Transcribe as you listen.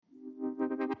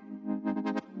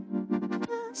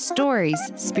Stories,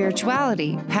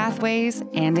 spirituality, pathways,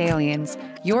 and aliens.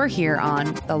 You're here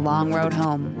on The Long Road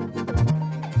Home.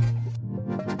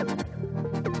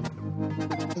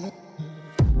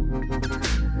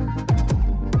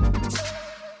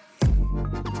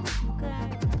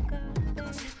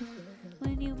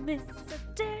 When you miss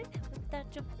a day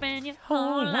without your friend, your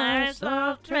whole life's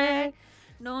off track.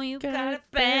 No, you got it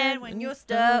bad when you're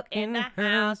stuck in the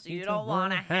house. You don't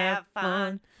want to have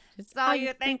fun. It's all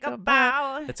you think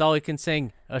about. That's all we can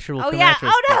sing. Usher will Oh, come yeah. after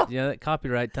us. Oh, no. Yeah, that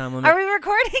copyright time limit. Are we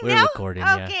recording We're now? recording,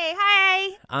 yeah. Okay,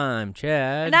 hi. I'm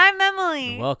Chad. And I'm Emily.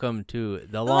 And welcome to The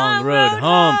The Long Road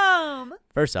Home.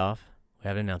 First off, we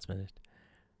have an announcement.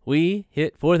 We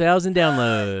hit 4,000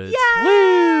 downloads. Yay!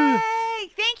 Woo!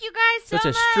 Thank you guys so much.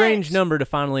 Such a strange number to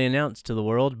finally announce to the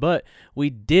world, but we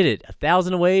did it.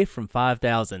 1,000 away from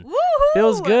 5,000. Woohoo!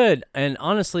 Feels good. And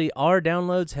honestly, our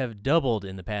downloads have doubled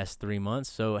in the past 3 months.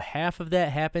 So half of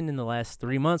that happened in the last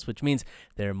 3 months, which means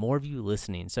there are more of you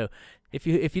listening. So if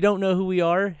you don't know who we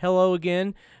are, hello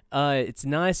again. It's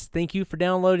nice. Thank you for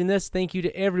downloading this. Thank you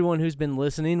to everyone who's been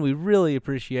listening. We really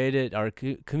appreciate it. Our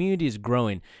community is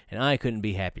growing, and I couldn't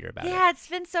be happier about it. Yeah, it's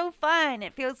been so fun.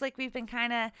 It feels like we've been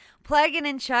kind of plugging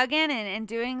and chugging and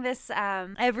doing this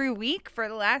every week for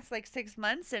the last 6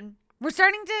 months, and we're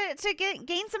starting to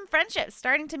gain some friendships,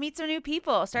 starting to meet some new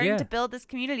people, starting to build this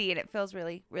community, and it feels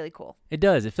really, really cool. It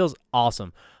does. It feels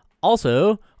awesome.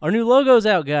 Also, our new logo's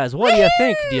out, guys. What do you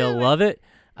think? Do you love it?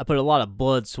 I put a lot of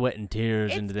blood, sweat, and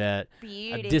tears into that.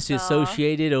 Beautiful. I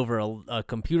disassociated over a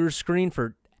computer screen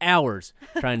for hours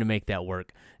trying to make that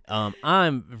work.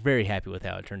 I'm very happy with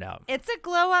how it turned out. It's a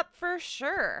glow up for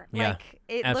sure. Yeah,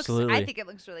 absolutely. I think it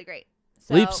looks really great.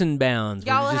 So Leaps and bounds.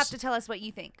 Y'all will have to tell us what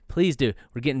you think. Please do.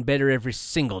 We're getting better every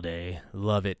single day.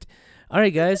 Love it. All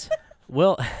right, guys.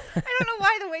 Well, I don't know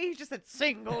why the way you just said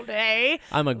single day.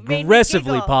 I'm made me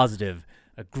aggressively giggle. positive.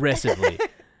 Aggressively.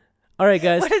 All right,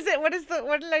 guys. What is it?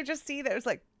 What did I just see? That was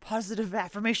positive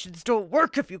affirmations don't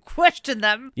work if you question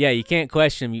them. Yeah, you can't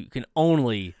question them. You can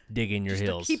only dig in your Just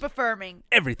heels. to keep affirming.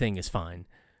 Everything is fine.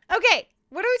 Okay,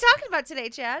 what are we talking about today,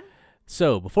 Chad?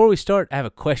 So, before we start, I have a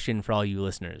question for all you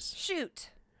listeners. Shoot.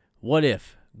 What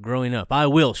if, growing up, I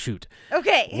will shoot.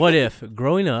 Okay. What if,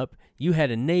 growing up, you had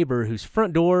a neighbor whose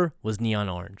front door was neon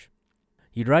orange?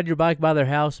 You'd ride your bike by their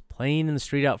house, playing in the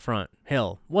street out front.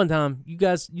 Hell, one time, you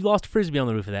lost a Frisbee on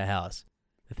the roof of that house.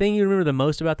 The thing you remember the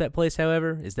most about that place,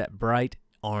 however, is that bright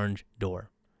orange door.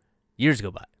 Years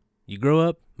go by. You grow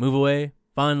up, move away,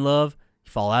 find love,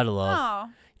 you fall out of love. Oh.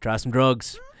 You try some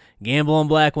drugs, gamble on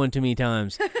black one too many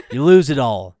times, you lose it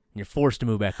all, and you're forced to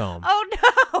move back home. Oh,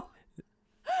 no.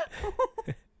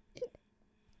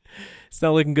 It's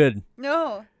not looking good.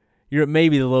 No. You're at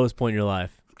maybe the lowest point in your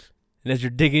life. And as you're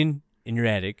digging in your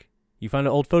attic, you find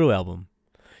an old photo album.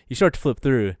 You start to flip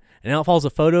through, and out falls a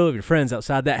photo of your friends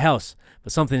outside that house.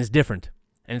 But something is different,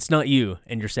 and it's not you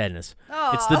and your sadness.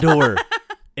 Oh. It's the door.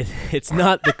 It's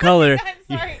not the color.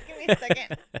 I'm sorry. Give me a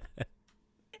second.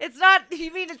 It's not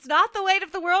the weight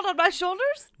of the world on my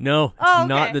shoulders? No, it's Oh,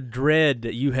 not okay. the dread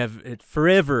that you have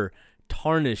forever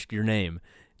tarnished your name.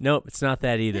 Nope, it's not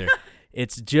that either.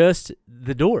 It's just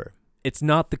the door. It's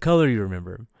not the color you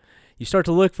remember. You start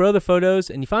to look for other photos,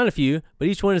 and you find a few, but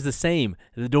each one is the same.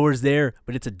 The door is there,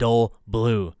 but it's a dull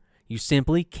blue. You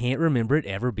simply can't remember it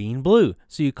ever being blue,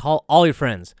 so you call all your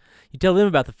friends. You tell them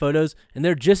about the photos, and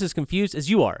they're just as confused as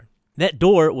you are. That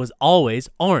door was always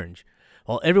orange.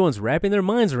 While everyone's wrapping their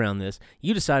minds around this,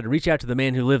 you decide to reach out to the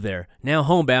man who lived there, now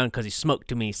homebound because he smoked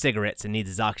too many cigarettes and needs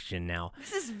his oxygen now.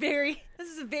 This is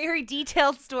a very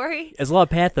detailed story. There's a lot of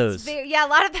pathos. A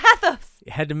lot of pathos.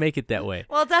 It had to make it that way.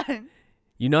 Well done.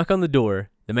 You knock on the door.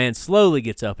 The man slowly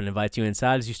gets up and invites you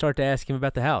inside as you start to ask him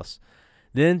about the house.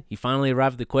 Then you finally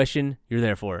arrive at the question you're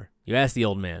there for. You ask the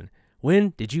old man,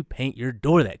 "When did you paint your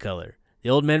door that color?" The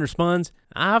old man responds,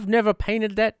 "I've never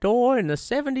painted that door in the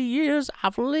 70 years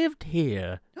I've lived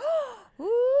here."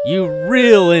 You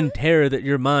reel in terror that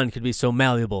your mind could be so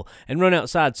malleable and run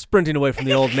outside sprinting away from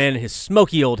the old man in his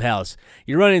smoky old house.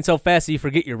 You're running so fast that you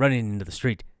forget you're running into the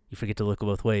street. You forget to look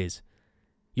both ways.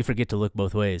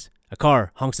 A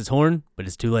car honks its horn, but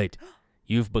it's too late.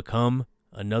 You've become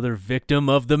another victim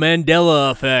of the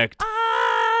Mandela effect.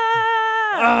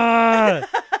 Ah!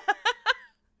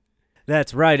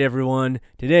 That's right, everyone.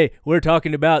 Today, we're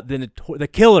talking about the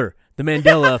killer, the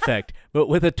Mandela effect, but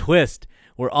with a twist.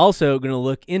 We're also going to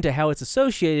look into how it's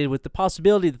associated with the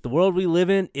possibility that the world we live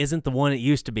in isn't the one it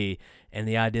used to be, and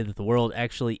the idea that the world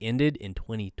actually ended in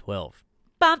 2012.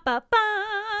 Bum, ba, ba.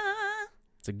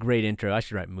 It's a great intro. I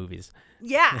should write movies.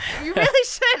 Yeah, you really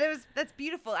should. That's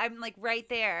beautiful. I'm right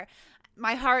there.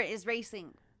 My heart is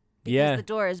racing. because the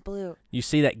door is blue. You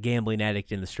see that gambling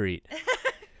addict in the street.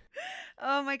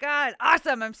 Oh my God.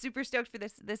 Awesome. I'm super stoked for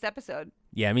this episode.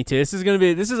 Yeah, me too. This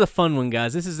is a fun one,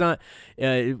 guys. This is not,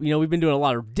 we've been doing a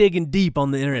lot of digging deep on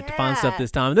the internet to find stuff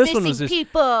this time. This one was just,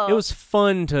 people. It was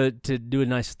fun to do a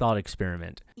nice thought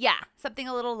experiment. Yeah, something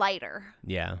a little lighter.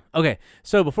 Yeah. Okay,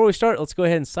 so before we start, let's go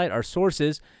ahead and cite our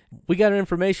sources. We got our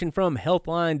information from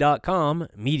healthline.com,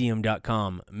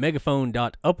 medium.com,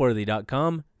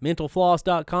 megaphone.upworthy.com,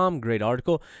 mentalfloss.com, great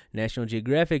article,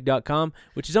 nationalgeographic.com,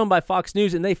 which is owned by Fox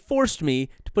News, and they forced me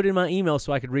to put in my email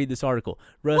so I could read this article.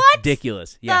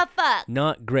 Ridiculous. What? Yeah. The fuck?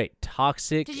 Not great.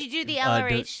 Toxic. Did you do the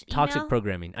LRH toxic email?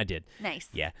 programming. I did. Nice.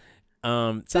 Yeah.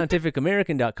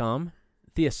 Scientificamerican.com,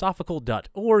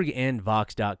 theosophical.org, and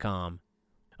vox.com.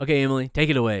 Okay, Emily, take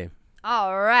it away.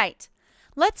 All right.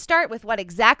 Let's start with what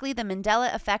exactly the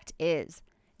Mandela effect is.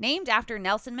 Named after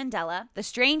Nelson Mandela, the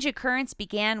strange occurrence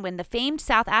began when the famed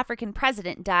South African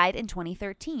president died in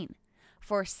 2013.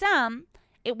 For some,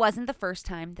 it wasn't the first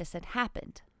time this had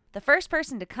happened. The first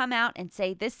person to come out and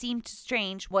say this seemed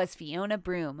strange was Fiona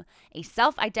Broom, a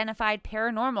self-identified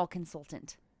paranormal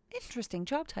consultant. Interesting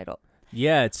job title.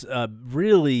 Yeah, it's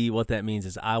really what that means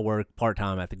is I work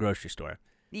part-time at the grocery store.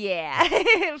 Yeah,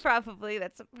 probably.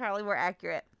 That's probably more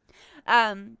accurate.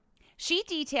 She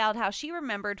detailed how she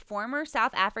remembered former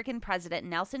South African President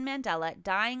Nelson Mandela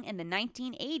dying in the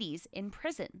 1980s in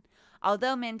prison,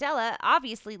 although Mandela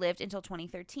obviously lived until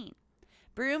 2013.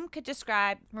 Broom could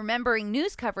describe remembering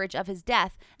news coverage of his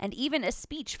death and even a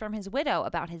speech from his widow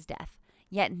about his death,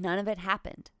 yet none of it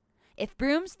happened. If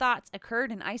Broom's thoughts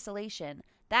occurred in isolation,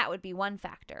 that would be one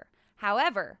factor.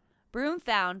 However, Broom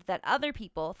found that other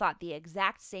people thought the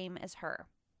exact same as her.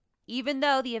 Even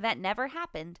though the event never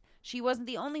happened, she wasn't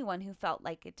the only one who felt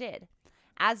like it did.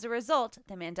 As a result,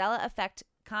 the Mandela effect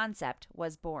concept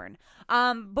was born.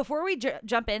 Before we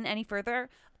jump in any further,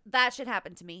 that should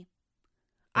happen to me.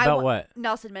 About what?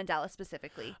 Nelson Mandela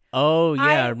specifically. Oh,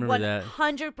 yeah, I remember that.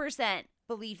 100%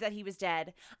 believed that he was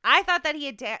dead. I thought that he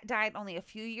had died only a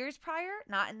few years prior,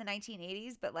 not in the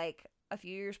 1980s, but like a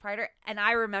few years prior. And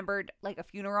I remembered like a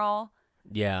funeral.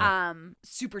 Yeah.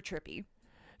 Super trippy.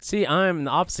 See, I'm in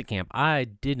the opposite camp. I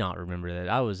did not remember that.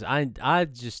 I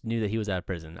just knew that he was out of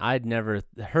prison. I'd never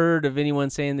heard of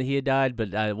anyone saying that he had died,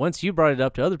 but once you brought it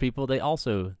up to other people, they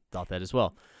also thought that as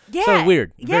well. Yeah. So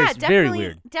weird. Yeah, very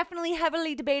weird. Definitely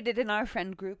heavily debated in our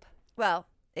friend group. Well,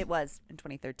 it was in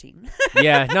 2013.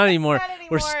 Yeah, not anymore. Not anymore.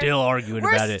 We're still arguing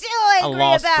about it. We're still angry I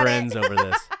lost about friends over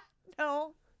this.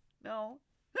 No.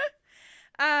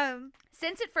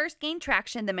 Since it first gained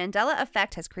traction, the Mandela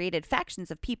effect has created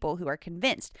factions of people who are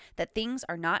convinced that things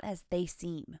are not as they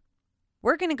seem.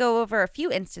 We're going to go over a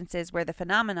few instances where the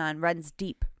phenomenon runs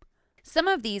deep. Some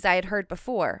of these I had heard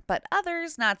before, but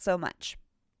others not so much.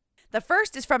 The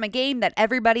first is from a game that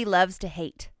everybody loves to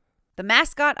hate. The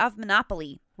mascot of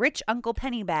Monopoly, Rich Uncle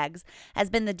Pennybags,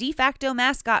 has been the de facto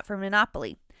mascot for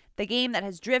Monopoly, the game that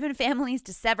has driven families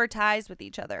to sever ties with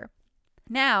each other.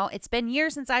 Now, it's been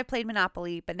years since I've played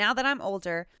Monopoly, but now that I'm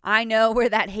older, I know where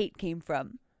that hate came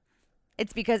from.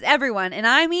 It's because everyone, and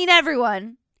I mean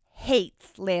everyone,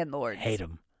 hates landlords. Hate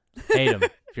them.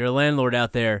 If you're a landlord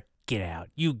out there, get out.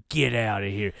 You get out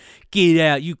of here. Get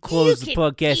out. You close the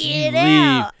podcast and you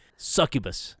leave.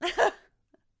 Succubus.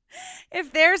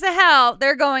 If there's a hell,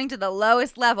 they're going to the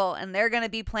lowest level, and they're going to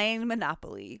be playing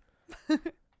Monopoly.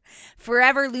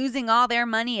 Forever losing all their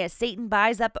money as Satan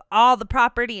buys up all the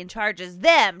property and charges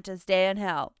them to stay in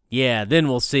hell. Yeah, then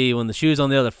we'll see when the shoe's on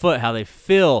the other foot how they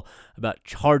feel about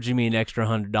charging me an extra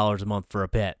 $100 a month for a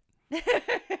pet.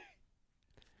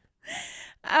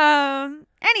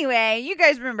 Anyway, you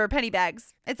guys remember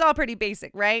Pennybags. It's all pretty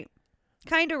basic, right?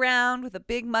 Kind of round with a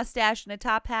big mustache and a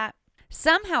top hat.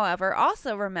 Some, however,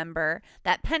 also remember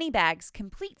that Pennybags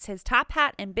completes his top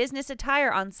hat and business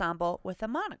attire ensemble with a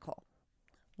monocle.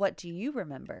 What do you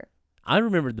remember? I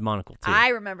remembered the monocle, too. I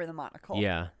remember the monocle.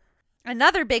 Yeah.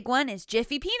 Another big one is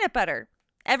Jiffy Peanut Butter.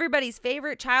 Everybody's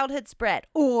favorite childhood spread.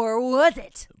 Or was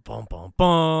it? Bum, bum,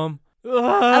 bum.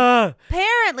 Ah!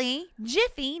 Apparently,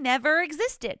 Jiffy never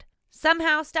existed.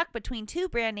 Somehow stuck between two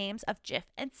brand names of Jif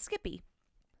and Skippy.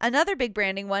 Another big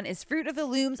branding one is Fruit of the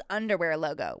Loom's underwear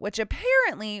logo, which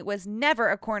apparently was never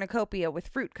a cornucopia with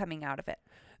fruit coming out of it.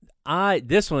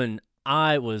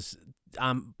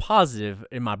 I'm positive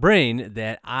in my brain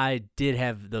that I did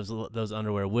have those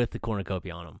underwear with the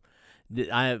cornucopia on them.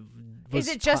 Is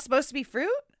it just supposed to be fruit?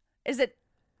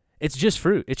 It's just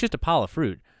fruit. It's just a pile of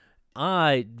fruit.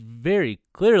 I very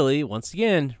clearly, once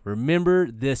again, remember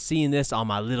seeing this on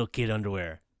my little kid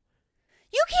underwear.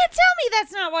 You can't tell me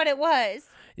that's not what it was.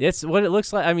 It's what it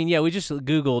looks like. I mean, yeah, we just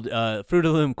Googled Fruit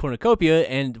of the Loom cornucopia,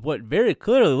 and what very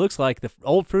clearly looks like the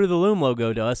old Fruit of the Loom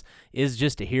logo to us is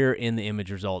just here in the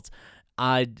image results.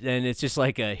 And it's just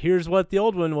like, here's what the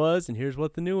old one was, and here's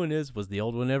what the new one is. Was the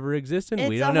old one ever existing? It's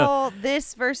we don't know. Whole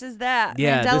this versus that.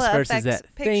 Yeah, Mandela this versus effects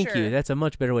that. Picture. Thank you. That's a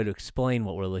much better way to explain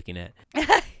what we're looking at.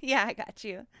 Yeah, I got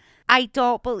you. I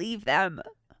don't believe them.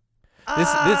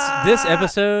 This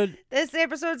episode. This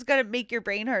episode's gonna make your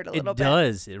brain hurt a little bit. It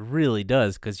does. It really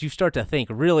does, because you start to think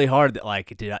really hard that,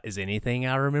 like, is anything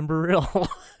I remember real?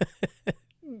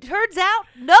 Turns out,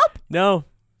 nope. No.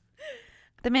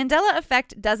 The Mandela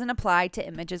effect doesn't apply to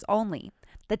images only.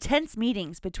 The tense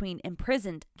meetings between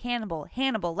imprisoned cannibal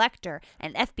Hannibal Lecter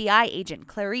and FBI agent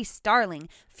Clarice Starling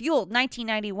fueled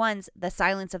 1991's The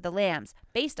Silence of the Lambs,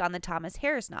 based on the Thomas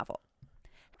Harris novel.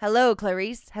 "Hello,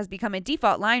 Clarice" has become a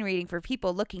default line reading for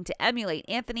people looking to emulate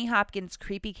Anthony Hopkins'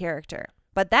 creepy character.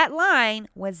 But that line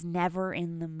was never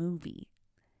in the movie.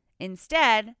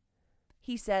 Instead,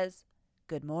 he says,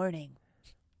 "Good morning,"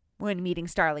 when meeting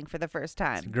Starling for the first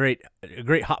time. Great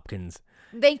Hopkins.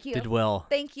 Thank you. Did well.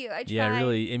 Thank you. I tried. Yeah,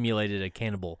 really emulated a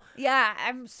cannibal. Yeah,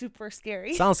 I'm super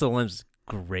scary. Silence of the Lambs is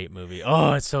a great movie.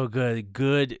 Oh, it's so good.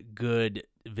 Good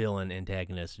villain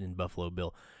antagonist in Buffalo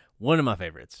Bill. One of my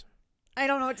favorites. I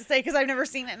don't know what to say because I've never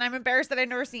seen it, and I'm embarrassed that I've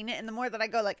never seen it. And the more that I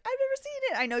go, like, I've never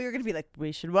seen it, I know you're going to be like,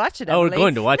 we should watch it, Oh, Emily. we're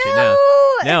going to watch it now.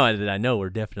 Now that I know, we're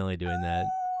definitely doing that.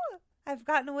 I've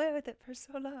gotten away with it for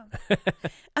so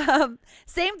long.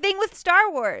 Same thing with Star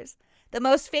Wars. The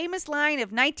most famous line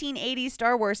of 1980's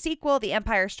Star Wars sequel, The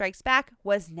Empire Strikes Back,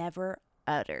 was never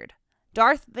uttered.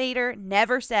 Darth Vader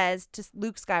never says to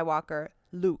Luke Skywalker,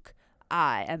 "Luke,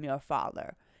 I am your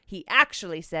father." He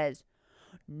actually says,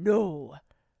 "No,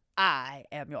 I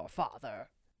am your father."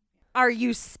 Are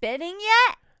you spinning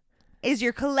yet? Is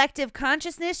your collective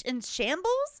consciousness in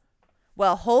shambles?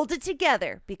 Well, hold it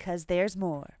together, because there's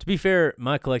more. To be fair,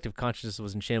 my collective consciousness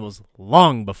was in shambles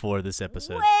long before this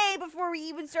episode. Way before we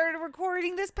even started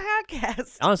recording this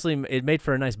podcast. Honestly, it made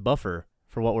for a nice buffer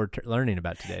for what we're learning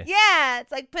about today. Yeah,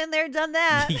 it's like been there, done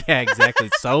that. Yeah, exactly.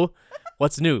 So,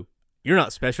 what's new? You're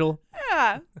not special.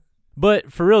 Yeah.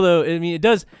 But for real though, I mean,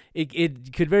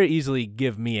 it could very easily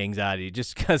give me anxiety,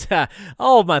 just because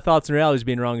all of my thoughts and realities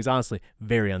being wrong is honestly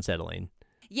very unsettling.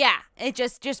 Yeah, it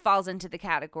just falls into the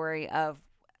category of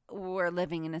we're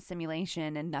living in a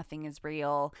simulation and nothing is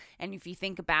real. And if you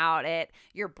think about it,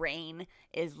 your brain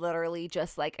is literally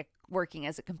just like working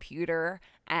as a computer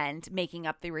and making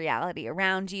up the reality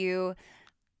around you.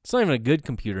 It's not even a good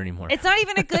computer anymore. It's not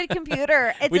even a good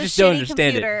computer. It's we a just don't shitty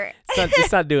understand computer. It.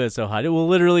 It's not doing it so hot. It will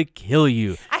literally kill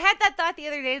you. I had that thought the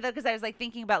other day though, because I was like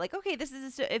thinking about like, okay,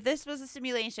 if this was a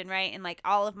simulation, right, and like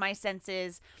all of my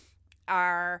senses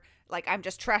are like, I'm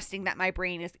just trusting that my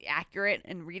brain is accurate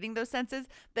in reading those senses.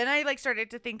 Then I like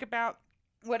started to think about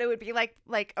what it would be like,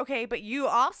 okay, but you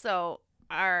also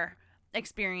are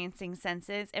experiencing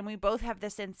senses, and we both have the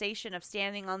sensation of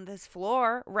standing on this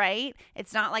floor, right?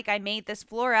 It's not like I made this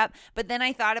floor up. But then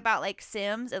I thought about like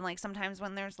Sims, and like sometimes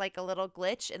when there's like a little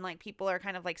glitch and like people are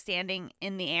kind of like standing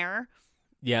in the air,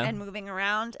 yeah, and moving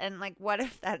around, and like what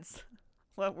if that's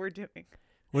what we're doing?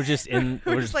 We're just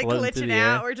we're just like glitching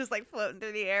out. Air. We're just like floating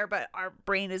through the air, but our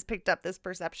brain has picked up this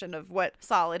perception of what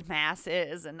solid mass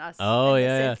is, and us. Oh, and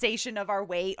yeah, the yeah. sensation of our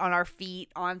weight on our feet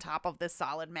on top of this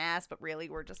solid mass. But really,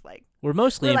 we're just like we're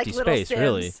mostly we're empty like little space, Sims.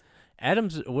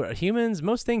 really. Humans,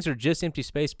 most things are just empty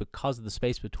space because of the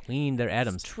space between their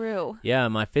atoms. It's true. Yeah,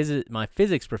 my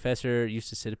physics professor used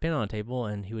to sit a pin on a table,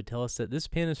 and he would tell us that this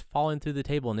pin is falling through the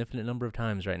table an infinite number of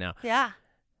times right now. Yeah,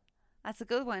 that's a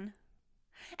good one.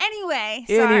 Anyway,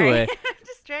 sorry. I'm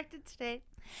distracted today.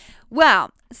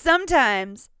 Well,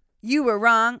 sometimes you were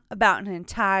wrong about an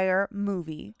entire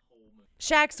movie.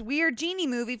 Shaq's weird genie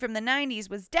movie from the 90s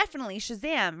was definitely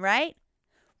Shazam, right?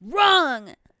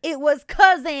 Wrong! It was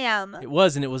Kazam! It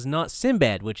was, and it was not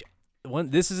Sinbad, which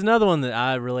this is another one that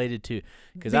I related to.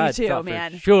 Because I thought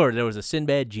for sure there was a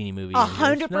Sinbad genie movie.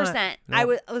 100%. No. I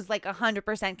was like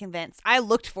 100% convinced. I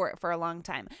looked for it for a long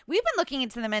time. We've been looking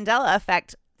into the Mandela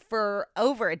effect for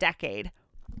over a decade.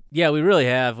 Yeah, we really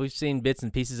have. We've seen bits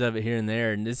and pieces of it here and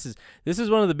there, and this is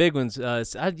one of the big ones.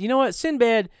 You know what?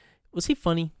 Sinbad, was he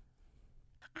funny?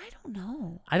 I don't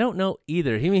know. I don't know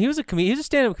either. He was a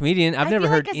stand-up comedian. I've never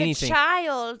heard anything. As a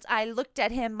child, I looked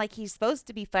at him like he's supposed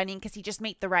to be funny because he just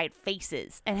made the right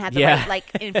faces and had the right like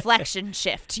inflection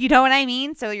shift. You know what I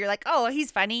mean? So you're like, oh,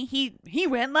 he's funny. He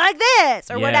went like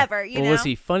this or whatever. You know? Was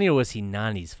he funny or was he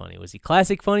 90s funny? Was he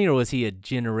classic funny or was he a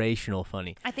generational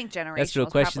funny? I think generational. That's the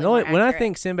real question. When I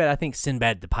think Sinbad, I think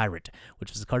Sinbad the Pirate,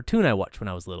 which was a cartoon I watched when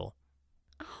I was little.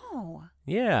 Oh.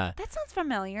 Yeah. That sounds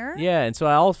familiar. Yeah, and so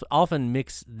I often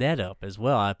mix that up as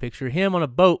well. I picture him on a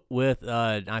boat with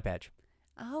an eye patch.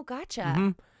 Oh, gotcha. Mm-hmm.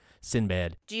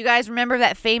 Sinbad. Do you guys remember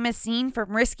that famous scene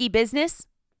from Risky Business?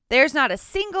 There's not a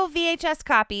single VHS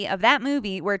copy of that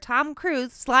movie where Tom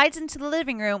Cruise slides into the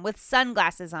living room with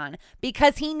sunglasses on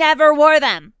because he never wore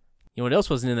them. You know what else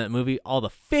wasn't in that movie? All the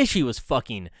fish he was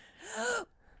fucking.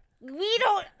 We've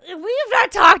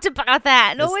not talked about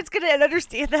that. No one's going to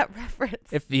understand that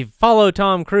reference. If you follow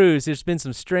Tom Cruise, there's been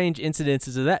some strange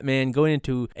incidences of that man going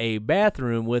into a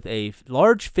bathroom with a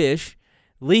large fish,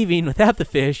 leaving without the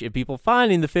fish, and people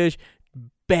finding the fish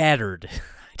battered.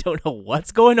 I don't know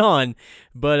what's going on,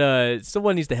 but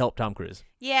someone needs to help Tom Cruise.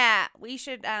 Yeah, we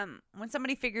should, when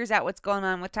somebody figures out what's going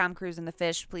on with Tom Cruise and the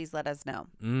fish, please let us know.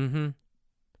 Mm-hmm.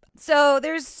 So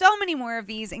there's so many more of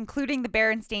these, including the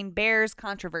Berenstain Bears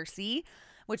controversy,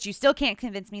 which you still can't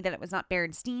convince me that it was not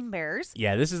Berenstain Bears.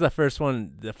 Yeah, this is the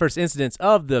first incidence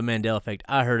of the Mandela effect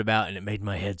I heard about, and it made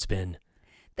my head spin.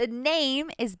 The name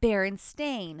is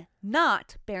Berenstain,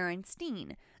 not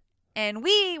Berenstein. And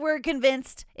we were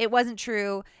convinced it wasn't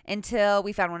true until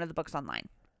we found one of the books online.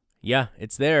 Yeah,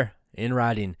 it's there in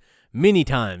writing many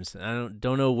times. I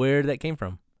don't know where that came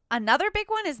from. Another big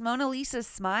one is Mona Lisa's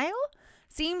smile.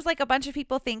 Seems like a bunch of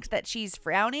people think that she's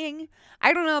frowning.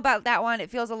 I don't know about that one. It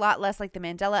feels a lot less like the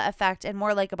Mandela effect and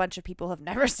more like a bunch of people have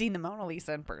never seen the Mona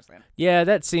Lisa in person. Yeah,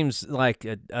 that seems like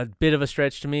a bit of a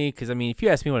stretch to me because, I mean, if you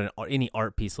ask me what any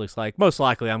art piece looks like, most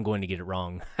likely I'm going to get it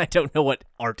wrong. I don't know what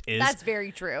art is. That's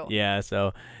very true. Yeah,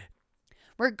 so.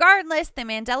 Regardless, the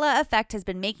Mandela effect has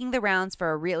been making the rounds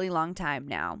for a really long time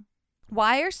now.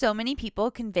 Why are so many people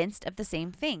convinced of the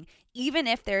same thing, even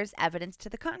if there's evidence to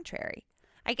the contrary?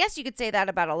 I guess you could say that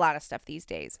about a lot of stuff these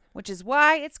days, which is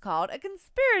why it's called a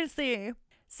conspiracy.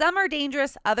 Some are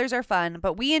dangerous, others are fun,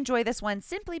 but we enjoy this one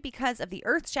simply because of the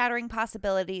earth-shattering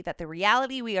possibility that the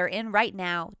reality we are in right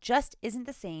now just isn't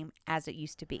the same as it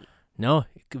used to be. No,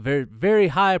 very, very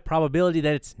high probability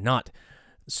that it's not.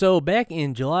 So back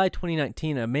in July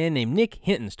 2019, a man named Nick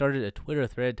Hinton started a Twitter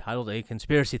thread titled A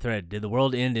Conspiracy Thread, Did the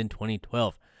World End in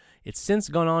 2012? It's since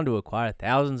gone on to acquire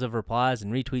thousands of replies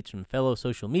and retweets from fellow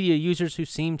social media users who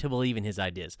seem to believe in his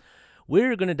ideas.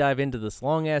 We're going to dive into this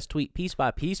long-ass tweet piece by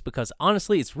piece because,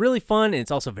 honestly, it's really fun and it's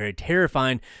also a very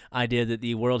terrifying idea that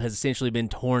the world has essentially been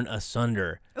torn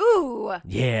asunder. Ooh.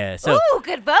 Yeah. So, ooh,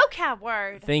 good vocab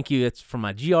word. Thank you. It's from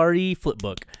my GRE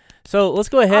flipbook. So let's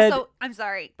go ahead. Also, I'm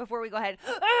sorry, before we go ahead,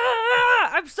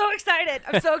 I'm so excited.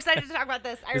 I'm so excited to talk about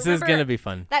this. This is going to be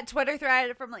fun. That Twitter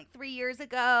thread from like 3 years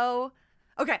ago.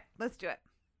 Okay, let's do it.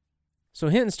 So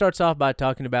Hinton starts off by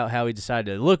talking about how he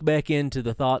decided to look back into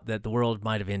the thought that the world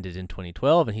might have ended in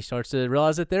 2012, and he starts to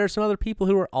realize that there are some other people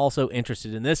who are also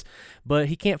interested in this, but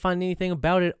he can't find anything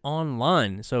about it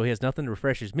online, so he has nothing to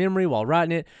refresh his memory while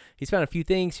writing it. He's found a few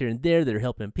things here and there that are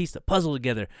helping him piece the puzzle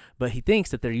together, but he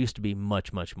thinks that there used to be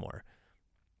much, much more.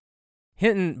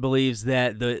 Hinton believes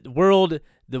that the world,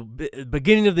 the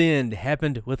beginning of the end,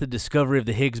 happened with the discovery of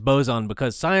the Higgs boson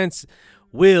because science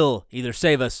will either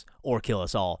save us or kill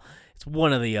us all. It's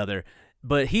one or the other.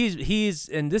 But he's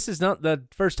and this is not the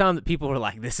first time that people are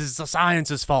like, this is the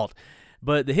science's fault.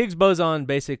 But the Higgs boson,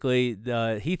 basically,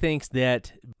 he thinks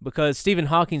that because Stephen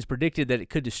Hawking predicted that it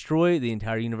could destroy the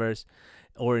entire universe,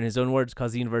 or in his own words,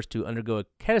 cause the universe to undergo a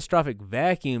catastrophic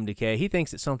vacuum decay, he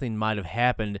thinks that something might have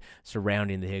happened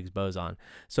surrounding the Higgs boson.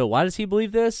 So why does he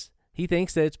believe this? He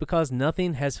thinks that it's because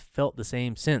nothing has felt the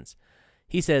same since.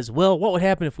 He says, well, what would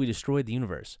happen if we destroyed the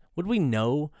universe? Would we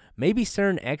know? Maybe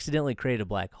CERN accidentally created a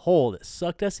black hole that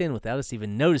sucked us in without us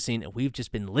even noticing, and we've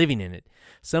just been living in it.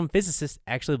 Some physicists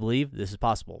actually believe this is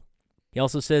possible. He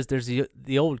also says there's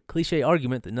the old cliche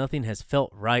argument that nothing has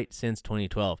felt right since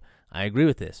 2012. I agree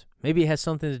with this. Maybe it has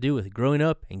something to do with growing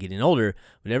up and getting older,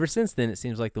 but ever since then, it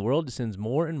seems like the world descends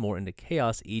more and more into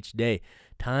chaos each day.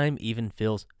 Time even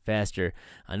feels faster.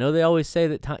 I know they always say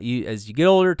that as you get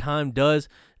older, time does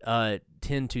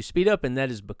tend to speed up, and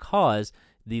that is because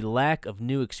the lack of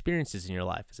new experiences in your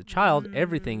life. As a child,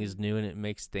 everything is new, and it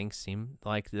makes things seem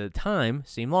like the time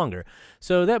seem longer.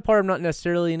 So that part I'm not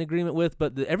necessarily in agreement with,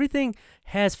 but everything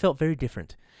has felt very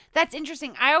different. That's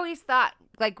interesting. I always thought,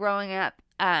 like growing up,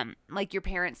 like your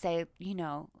parents say,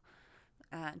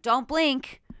 don't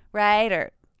blink, right?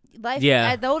 Or life,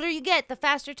 the older you get, the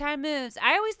faster time moves.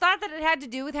 I always thought that it had to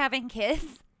do with having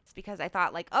kids. It's because I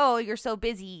thought like, oh, you're so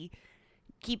busy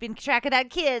keeping track of that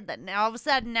kid that now all of a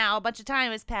sudden now a bunch of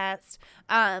time has passed.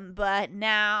 But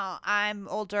now I'm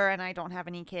older and I don't have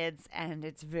any kids, and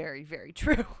it's very, very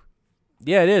true.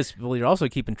 Yeah, it is. Well, you're also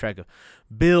keeping track of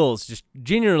bills, just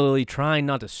genuinely trying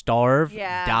not to starve,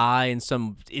 die in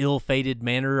some ill-fated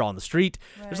manner on the street.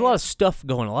 Right. There's a lot of stuff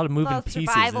going, a lot of moving pieces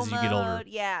as you get older.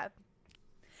 Yeah.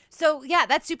 So, yeah,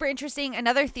 that's super interesting.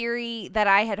 Another theory that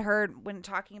I had heard when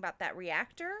talking about that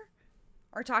reactor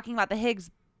or talking about the Higgs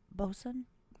boson.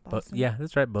 Yeah,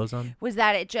 that's right, boson. Was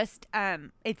that it just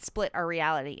it split our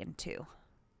reality in two.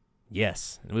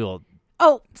 Yes. And we will...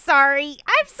 Oh, sorry.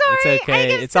 I'm sorry. It's okay. I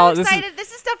get it's so all, excited.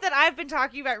 This is stuff that I've been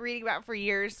talking about, reading about for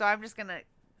years, so I'm just going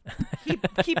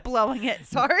to keep blowing it.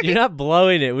 Sorry. You're not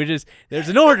blowing it. There's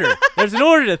an order. There's an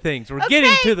order to things. We're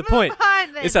getting to the point.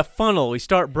 It's a funnel. We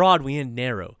start broad, we end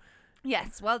narrow.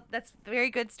 Yes. Well, that's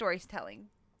very good storytelling.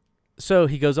 So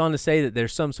he goes on to say that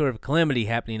there's some sort of calamity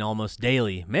happening almost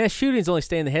daily. Mass shootings only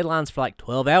stay in the headlines for like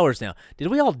 12 hours now. Did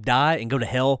we all die and go to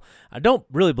hell? I don't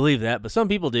really believe that, but some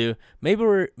people do.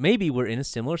 Maybe we're in a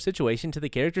similar situation to the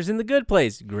characters in The Good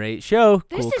Place. Great show.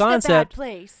 Cool concept.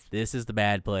 This is the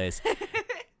bad place.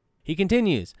 He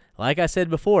continues, like I said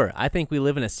before, I think we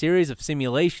live in a series of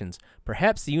simulations.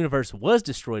 Perhaps the universe was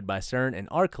destroyed by CERN and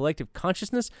our collective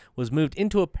consciousness was moved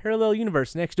into a parallel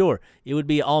universe next door. It would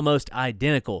be almost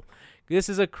identical. This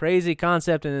is a crazy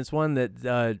concept, and it's one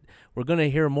that we're going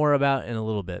to hear more about in a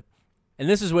little bit. And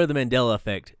this is where the Mandela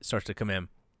effect starts to come in.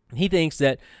 He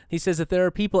says that there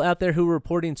are people out there who are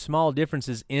reporting small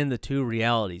differences in the two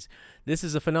realities. This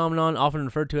is a phenomenon often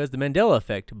referred to as the Mandela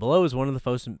effect. Below is one of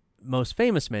the most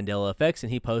famous Mandela effects,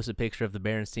 and he posts a picture of the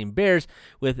Berenstain Bears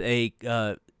with a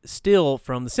still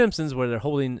from The Simpsons where they're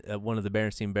holding one of the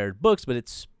Berenstain Bears books, but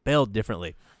it's spelled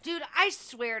differently. Dude, I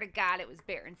swear to God it was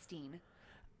Berenstain.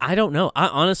 I don't know. I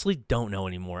honestly don't know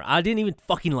anymore. I didn't even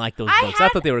fucking like those books. I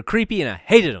thought they were creepy, and I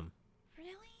hated them.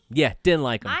 Really? Yeah, didn't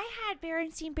like them. I had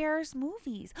Berenstain Bears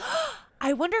movies.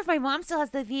 I wonder if my mom still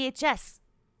has the VHS.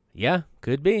 Yeah,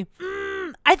 could be.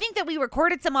 I think that we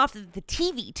recorded some off of the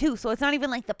TV, too, so it's not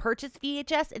even like the purchased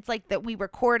VHS. It's like that we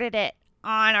recorded it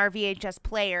on our VHS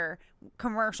player,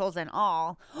 commercials and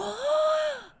all.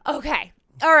 Okay.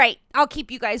 All right. I'll keep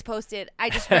you guys posted.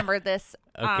 I just remembered this.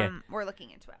 Okay. We're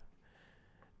looking into it.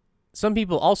 Some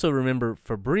people also remember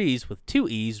Febreze with two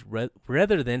E's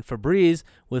rather than Febreze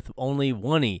with only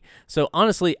one E. So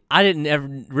honestly, I didn't ever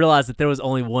realize that there was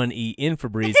only one E in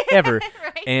Febreze ever.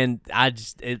 Right. And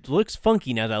it looks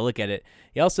funky now that I look at it.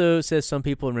 He also says some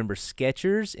people remember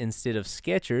Skechers instead of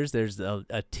Skechers. There's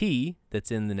a T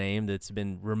that's in the name that's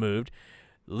been removed.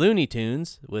 Looney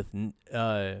Tunes with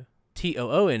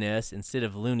Toons instead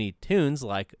of Looney Tunes,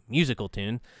 like musical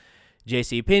tune.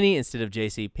 JCPenney instead of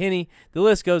JCPenney. The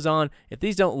list goes on. If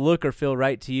these don't look or feel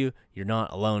right to you, you're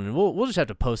not alone. And we'll just have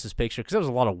to post this picture because there was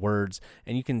a lot of words,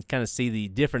 and you can kind of see the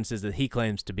differences that he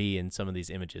claims to be in some of these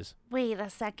images. Wait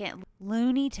a second.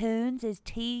 Looney Tunes is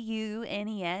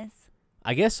Tunes?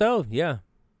 I guess so, yeah.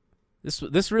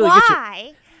 This really Why? gets you.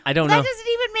 I don't know. That doesn't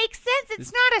even make sense.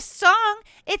 It's not a song.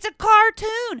 It's a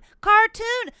cartoon.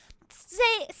 Cartoon.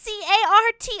 Say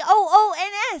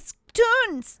CARTOONS.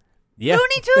 Tunes. Yeah.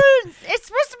 Looney Tunes. It's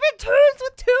supposed to be tunes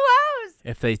with two O's.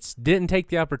 If they didn't take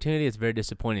the opportunity, it's very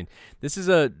disappointing. This is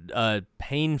a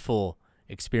painful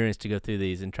experience to go through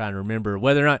these and try and remember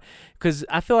whether or not, because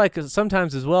I feel like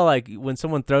sometimes as well, like when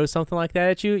someone throws something like that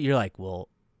at you, you're like, well,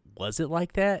 was it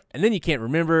like that? And then you can't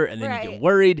remember, and then you get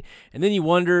worried, and then you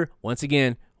wonder, once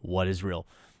again, what is real?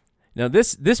 Now,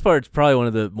 this part's probably one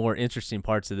of the more interesting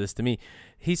parts of this to me.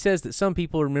 He says that some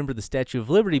people remember the Statue of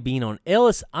Liberty being on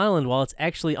Ellis Island while it's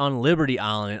actually on Liberty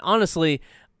Island. And honestly,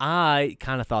 I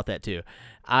kind of thought that too.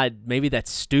 Maybe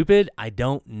that's stupid. I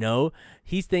don't know.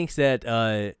 He thinks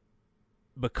that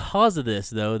because of this,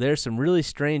 though, there's some really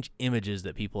strange images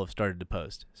that people have started to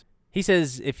post. He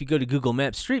says if you go to Google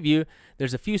Maps Street View,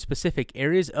 there's a few specific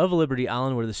areas of Liberty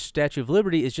Island where the Statue of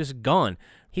Liberty is just gone.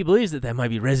 He believes that might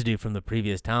be residue from the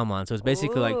previous timeline. So it's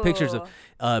basically like pictures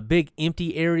of big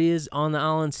empty areas on the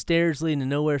island, stairs leading to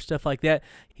nowhere, stuff like that.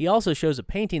 He also shows a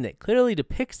painting that clearly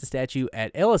depicts the statue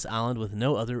at Ellis Island with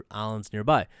no other islands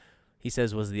nearby. He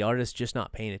says, was the artist just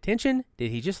not paying attention?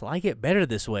 Did he just like it better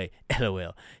this way?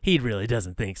 LOL. He really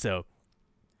doesn't think so.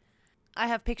 I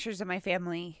have pictures of my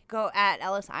family go at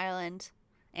Ellis Island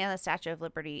and the Statue of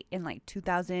Liberty in like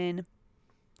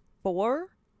 2004.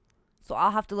 So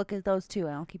I'll have to look at those too,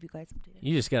 and I'll keep you guys updated.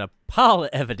 You just got a pile of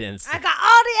evidence. I got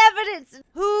all the evidence.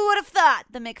 Who would have thought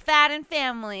the McFadden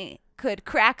family could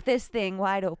crack this thing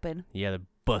wide open? Yeah, they're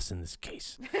busting this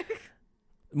case.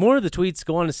 More of the tweets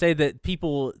go on to say that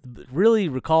people really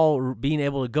recall being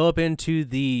able to go up into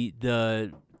the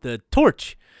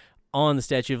torch on the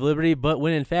Statue of Liberty, but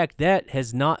when in fact that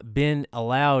has not been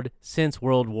allowed since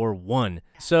World War I.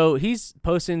 So he's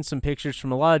posting some pictures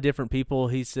from a lot of different people.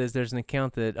 He says there's an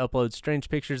account that uploads strange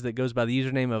pictures that goes by the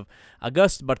username of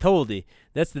Auguste Bartholdi.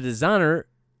 That's the designer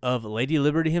of Lady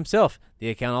Liberty himself. The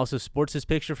account also sports his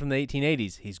picture from the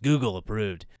 1880s. He's Google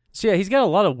approved. So yeah, he's got a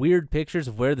lot of weird pictures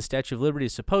of where the Statue of Liberty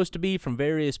is supposed to be from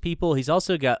various people. He's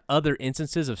also got other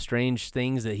instances of strange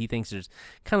things that he thinks is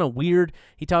kind of weird.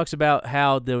 He talks about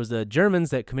how there was the Germans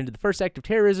that committed the first act of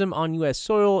terrorism on U.S.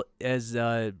 soil as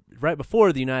right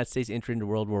before the United States entered into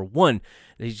World War I.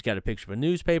 He's got a picture of a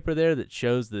newspaper there that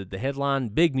shows the headline,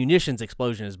 Big Munitions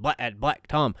Explosion is at Black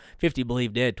Tom. 50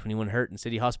 believed dead, 21 hurt in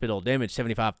City Hospital. Damage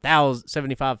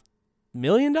 $75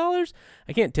 million?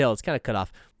 I can't tell. It's kind of cut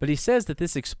off. But he says that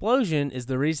this explosion is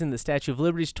the reason the Statue of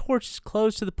Liberty's torch is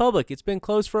closed to the public. It's been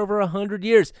closed for over 100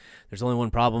 years. There's only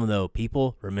one problem, though.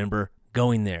 People remember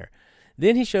going there.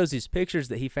 Then he shows these pictures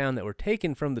that he found that were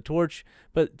taken from the torch,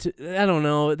 but I don't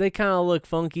know. They kind of look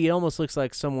funky. It almost looks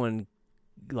like someone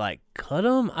cut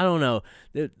them. I don't know.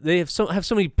 They have so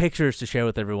many pictures to share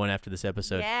with everyone after this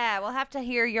episode. Yeah, we'll have to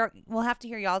hear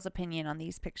y'all's opinion on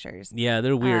these pictures. Yeah,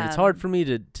 they're weird. It's hard for me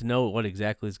to know what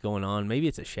exactly is going on. Maybe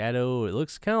it's a shadow. It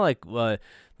looks kind of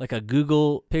like a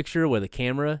Google picture where the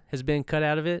camera has been cut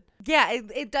out of it. Yeah,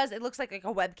 it does. It looks like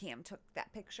a webcam took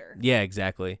that picture. Yeah,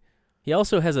 exactly. He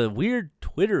also has a weird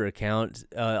Twitter account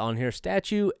on here,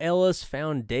 Statue Ellis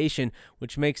Foundation,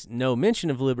 which makes no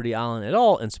mention of Liberty Island at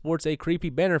all and sports a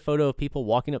creepy banner photo of people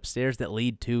walking up stairs that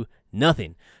lead to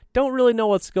nothing. Don't really know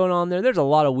what's going on there. There's a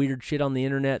lot of weird shit on the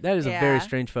internet. That is a very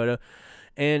strange photo.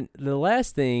 And the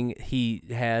last thing he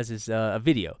has is a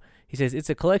video. He says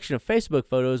it's a collection of Facebook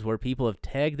photos where people have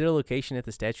tagged their location at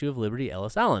the Statue of Liberty,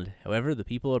 Ellis Island. However, the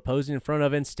people are posing in front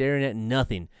of and staring at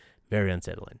nothing. Very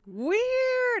unsettling.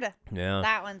 Weird.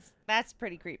 Yeah. That's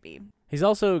pretty creepy. He's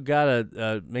also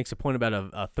got makes a point about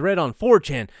a thread on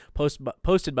 4chan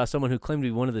posted by someone who claimed to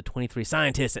be one of the 23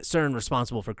 scientists at CERN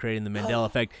responsible for creating the Mandela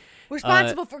effect.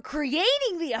 Responsible for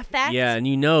creating the effect? Yeah, and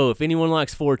if anyone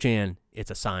likes 4chan, it's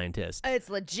a scientist. It's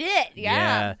legit,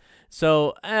 yeah.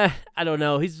 So, I don't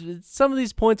know. Some of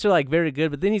these points are very good,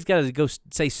 but then he's got to go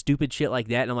say stupid shit like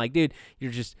that, and I'm like, dude,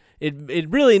 you're just it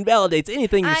really invalidates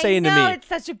anything you're saying to me. I know, it's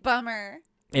such a bummer.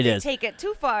 It is. Take it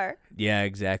too far. Yeah,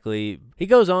 exactly. He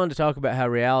goes on to talk about how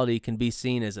reality can be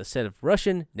seen as a set of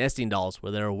Russian nesting dolls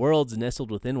where there are worlds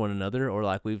nestled within one another,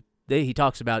 or he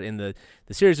talks about in the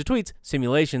series of tweets,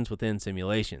 simulations within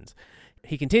simulations.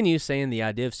 He continues saying the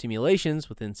idea of simulations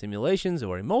within simulations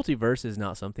or a multiverse is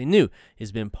not something new. It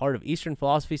has been part of Eastern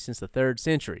philosophy since the 3rd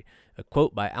century. A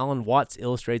quote by Alan Watts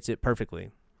illustrates it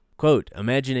perfectly. Quote,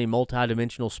 imagine a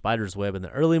multi-dimensional spider's web in the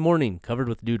early morning covered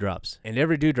with dewdrops, and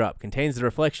every dewdrop contains the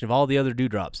reflection of all the other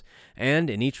dewdrops,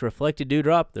 and in each reflected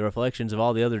dewdrop, the reflections of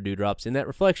all the other dewdrops in that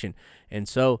reflection, and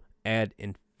so ad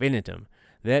infinitum.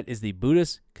 That is the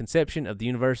Buddhist conception of the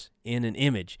universe in an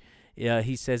image.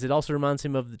 He says it also reminds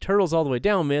him of the turtles all the way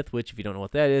down myth, which if you don't know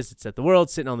what that is, it's that the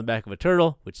world's sitting on the back of a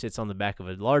turtle, which sits on the back of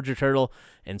a larger turtle,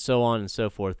 and so on and so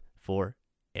forth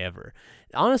forever.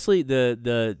 Honestly,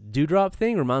 the dewdrop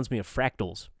thing reminds me of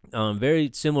fractals.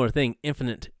 Very similar thing,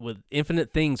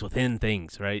 infinite things within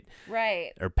things, right?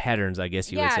 Right. Or patterns, I guess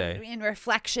you would say. Yeah, in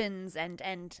reflections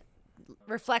and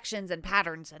reflections and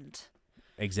patterns and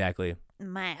exactly.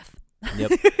 Math.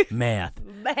 Yep. Math.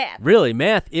 Math. Really,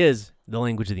 math is the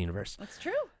language of the universe. That's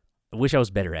true. I wish I was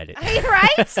better at it.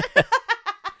 Right?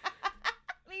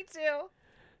 Me too.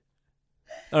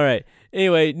 All right.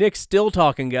 Anyway, Nick's still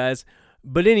talking, guys.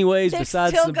 But anyways, Nick's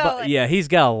besides still going. yeah, he's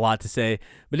got a lot to say.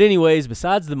 But anyways,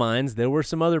 besides the mines, there were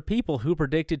some other people who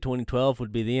predicted 2012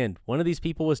 would be the end. One of these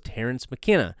people was Terence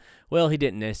McKenna. Well, he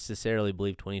didn't necessarily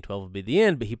believe 2012 would be the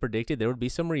end, but he predicted there would be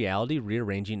some reality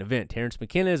rearranging event. Terence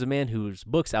McKenna is a man whose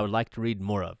books I would like to read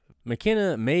more of.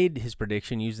 McKenna made his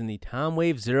prediction using the time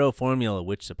wave zero formula,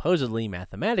 which supposedly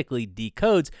mathematically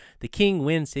decodes the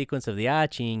king-win sequence of the I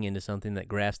Ching into something that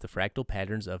graphs the fractal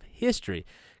patterns of history.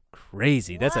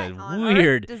 Crazy. That's a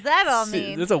weird. Does that all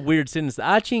mean? That's a weird sentence. The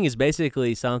I Ching is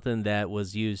basically something that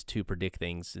was used to predict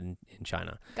things in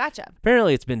China. Gotcha.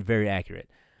 Apparently, it's been very accurate.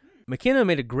 McKenna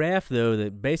made a graph, though,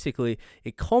 that basically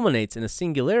it culminates in a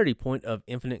singularity point of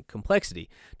infinite complexity.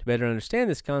 To better understand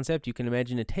this concept, you can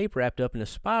imagine a tape wrapped up in a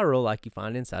spiral like you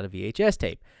find inside a VHS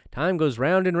tape. Time goes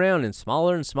round and round in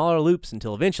smaller and smaller loops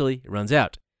until eventually it runs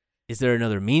out. Is there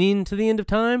another meaning to the end of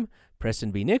time?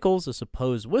 Preston B. Nichols, a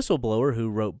supposed whistleblower who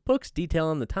wrote books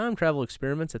detailing the time travel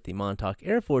experiments at the Montauk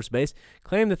Air Force Base,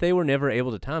 claimed that they were never able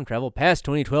to time travel past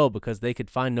 2012 because they could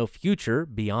find no future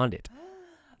beyond it.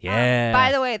 Yeah.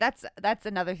 By the way, that's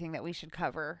another thing that we should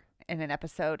cover in an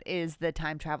episode is the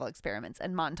time travel experiments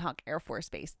and Montauk Air Force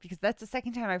Base, because that's the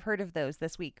second time I've heard of those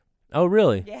this week. Oh,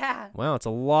 really? Yeah. Wow, it's a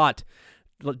lot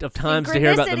of times to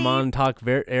hear about the Synchronicity. Montauk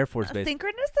Air Force Base.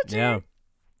 Synchronicity. Yeah.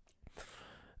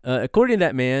 According to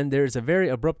that man, there's a very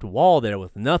abrupt wall there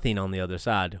with nothing on the other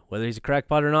side. Whether he's a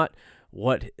crackpot or not,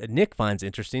 what Nick finds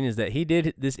interesting is that he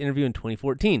did this interview in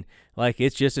 2014. Like,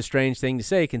 it's just a strange thing to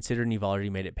say considering you've already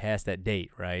made it past that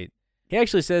date, right? He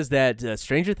actually says that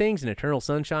Stranger Things and Eternal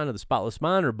Sunshine of the Spotless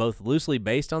Mind are both loosely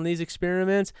based on these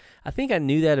experiments. I think I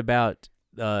knew that about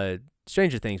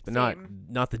Stranger Things, but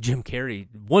not the Jim Carrey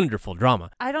wonderful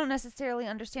drama. I don't necessarily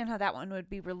understand how that one would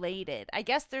be related. I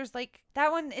guess there's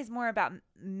that one is more about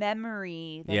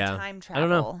memory than time travel. I don't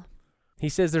know. He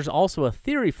says there's also a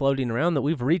theory floating around that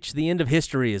we've reached the end of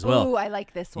history as well. Ooh, I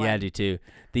like this one. Yeah, I do too.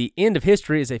 The end of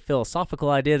history is a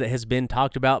philosophical idea that has been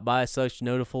talked about by such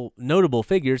notable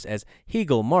figures as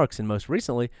Hegel, Marx, and most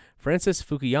recently, Francis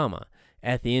Fukuyama.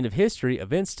 At the end of history,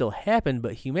 events still happen,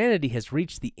 but humanity has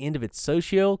reached the end of its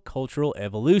socio-cultural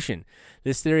evolution.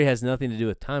 This theory has nothing to do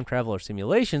with time travel or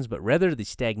simulations, but rather the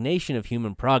stagnation of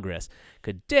human progress.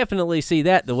 Could definitely see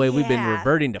that the way we've been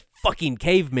reverting to fucking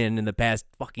cavemen in the past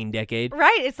fucking decade.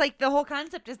 Right. It's like the whole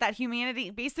concept is that humanity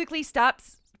basically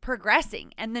stops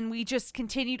progressing, and then we just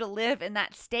continue to live in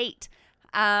that state.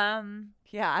 Yeah,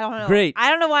 I don't know. Great.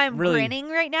 I don't know why I'm Really? grinning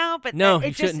right now, but No, it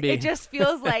you shouldn't be. It just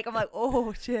feels like I'm like,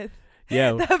 oh shit.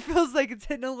 Yeah. That feels like it's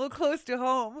hitting a little close to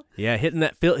home. Yeah, hitting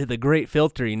that the great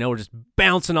filter, we're just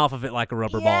bouncing off of it like a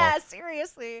rubber ball. Yeah,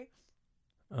 seriously.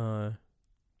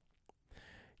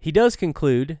 He does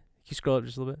conclude. Can you scroll up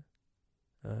just a little bit?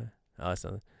 That's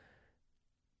nothing.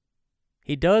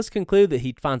 He does conclude that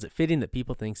he finds it fitting that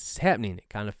people think this is happening. It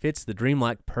kind of fits the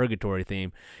dreamlike purgatory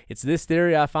theme. It's this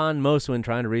theory I find most when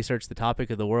trying to research the topic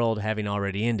of the world having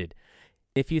already ended.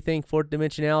 If you think fourth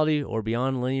dimensionality or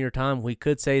beyond linear time, we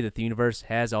could say that the universe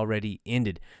has already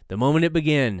ended. The moment it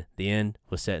began, the end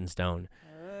was set in stone.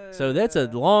 So that's a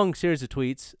long series of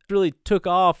tweets. It really took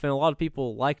off, and a lot of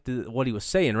people liked what he was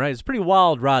saying, right? It's a pretty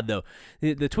wild ride, though.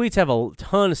 The tweets have a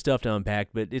ton of stuff to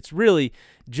unpack, but it's really,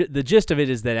 the gist of it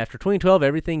is that after 2012,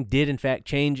 everything did, in fact,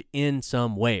 change in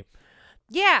some way.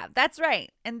 Yeah, that's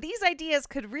right. And these ideas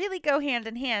could really go hand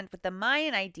in hand with the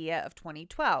Mayan idea of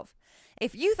 2012.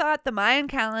 If you thought the Mayan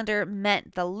calendar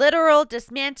meant the literal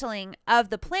dismantling of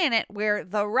the planet where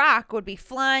the rock would be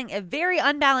flying a very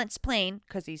unbalanced plane,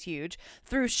 because he's huge,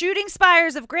 through shooting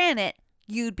spires of granite,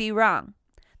 you'd be wrong.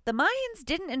 The Mayans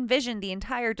didn't envision the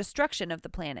entire destruction of the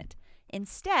planet.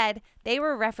 Instead, they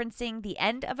were referencing the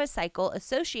end of a cycle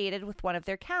associated with one of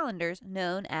their calendars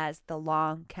known as the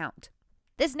Long Count.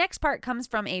 This next part comes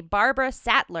from a Barbara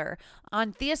Sattler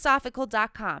on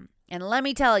Theosophical.com. And let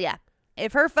me tell you,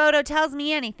 if her photo tells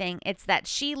me anything, it's that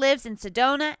she lives in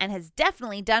Sedona and has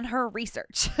definitely done her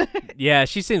research. Yeah,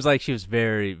 she seems like she was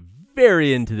very,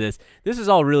 very into this. This is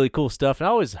all really cool stuff, and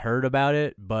I always heard about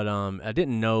it, but I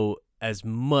didn't know as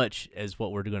much as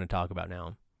what we're going to talk about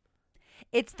now.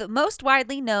 It's the most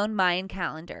widely known Mayan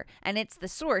calendar, and it's the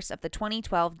source of the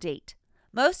 2012 date.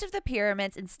 Most of the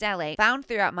pyramids and stelae found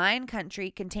throughout Mayan country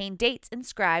contain dates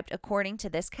inscribed according to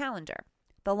this calendar.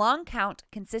 The long count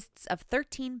consists of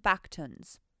 13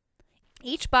 baktuns,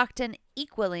 each baktun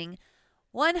equaling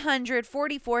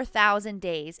 144,000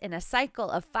 days in a cycle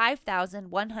of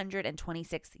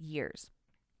 5,126 years.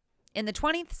 In the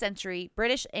 20th century,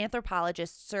 British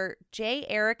anthropologist Sir J.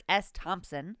 Eric S.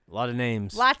 Thompson, A lot of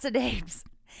names. lots of names,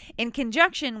 in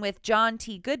conjunction with John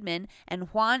T. Goodman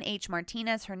and Juan H.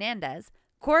 Martinez Hernandez,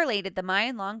 correlated the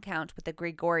Mayan long count with the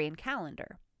Gregorian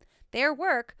calendar. Their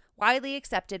work, widely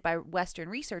accepted by Western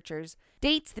researchers,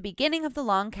 dates the beginning of the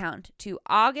long count to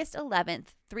August 11th,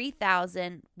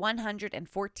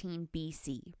 3114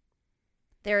 BC.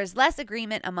 There is less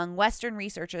agreement among Western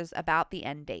researchers about the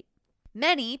end date.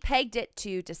 Many pegged it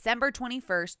to December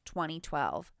 21st,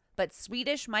 2012, but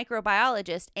Swedish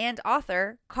microbiologist and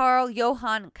author Carl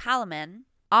Johan Kallman,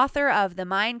 author of The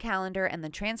Mayan Calendar and the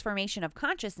Transformation of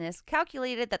Consciousness,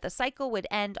 calculated that the cycle would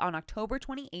end on October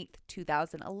 28th,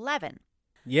 2011.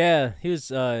 Yeah, he was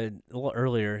a little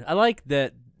earlier. I like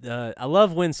that. I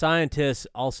love when scientists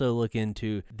also look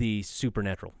into the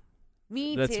supernatural.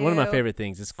 Me That's too. one of my favorite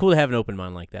things. It's cool to have an open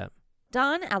mind like that.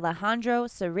 Don Alejandro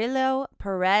Cirillo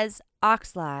Perez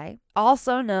Oxley,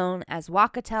 also known as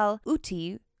Wakatel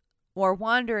Uti or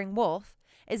Wandering Wolf,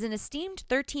 is an esteemed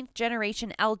 13th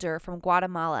generation elder from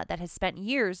Guatemala that has spent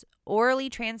years orally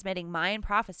transmitting Mayan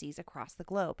prophecies across the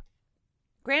globe.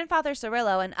 Grandfather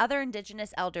Cirillo and other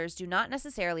indigenous elders do not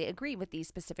necessarily agree with these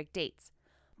specific dates,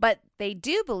 but they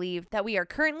do believe that we are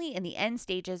currently in the end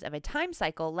stages of a time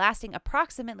cycle lasting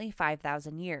approximately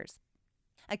 5,000 years.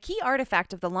 A key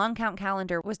artifact of the long count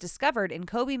calendar was discovered in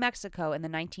Kobe, Mexico in the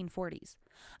 1940s.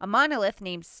 A monolith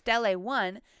named Stele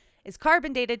 1 is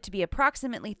carbon dated to be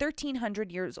approximately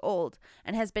 1,300 years old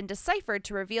and has been deciphered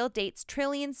to reveal dates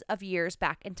trillions of years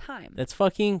back in time. That's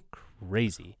fucking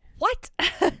crazy. What?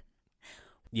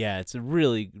 Yeah, it's a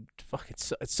really fucking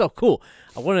it's so cool.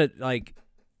 I want to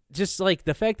just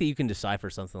the fact that you can decipher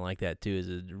something like that too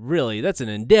is that's an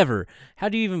endeavor. How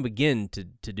do you even begin to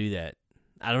do that?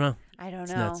 I don't know.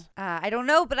 It's nuts. I don't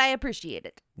know, but I appreciate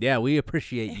it. Yeah, we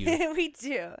appreciate you. We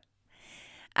do.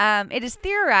 It is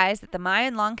theorized that the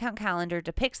Mayan long count calendar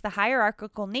depicts the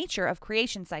hierarchical nature of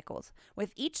creation cycles,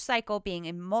 with each cycle being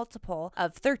a multiple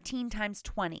of 13 times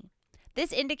 20.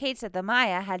 This indicates that the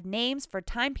Maya had names for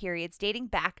time periods dating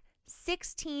back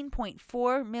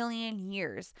 16.4 million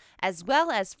years, as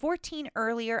well as 14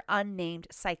 earlier unnamed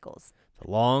cycles. It's a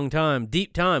long time.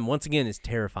 Deep time, once again, is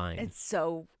terrifying. It's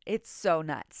so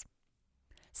nuts.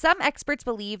 Some experts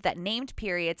believe that named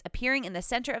periods appearing in the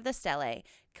center of the stele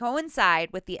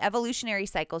coincide with the evolutionary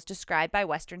cycles described by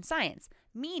Western science,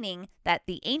 meaning that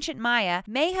the ancient Maya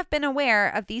may have been aware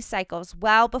of these cycles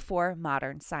well before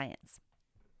modern science.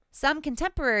 Some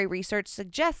contemporary research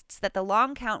suggests that the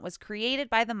long count was created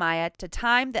by the Maya to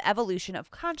time the evolution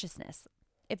of consciousness.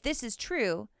 If this is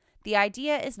true, the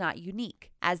idea is not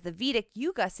unique, as the Vedic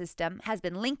Yuga system has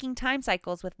been linking time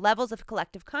cycles with levels of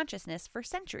collective consciousness for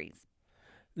centuries.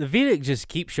 The Vedic just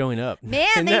keep showing up. Man,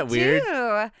 Isn't they that weird?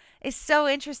 do. It's so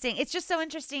interesting. It's just so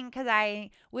interesting because I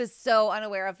was so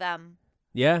unaware of them.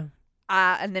 Yeah.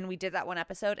 And then we did that one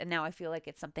episode, and now I feel like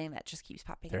it's something that just keeps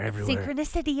popping up. They're everywhere.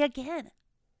 Synchronicity again.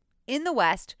 In the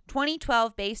West,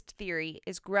 2012-based theory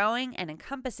is growing and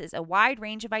encompasses a wide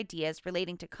range of ideas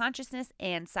relating to consciousness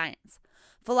and science.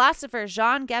 Philosopher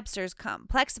Jean Gebser's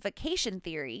complexification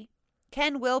theory,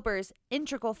 Ken Wilber's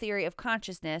integral theory of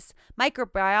consciousness,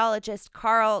 microbiologist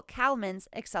Carl Kalman's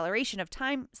acceleration of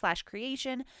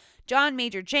time/creation, John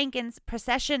Major Jenkins'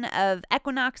 precession of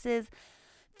equinoxes,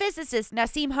 physicist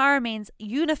Nassim Harameyn's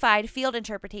unified field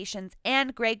interpretations,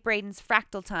 and Greg Braden's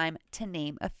fractal time, to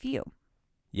name a few.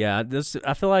 Yeah,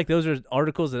 I feel like those are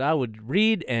articles that I would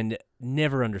read and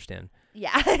never understand.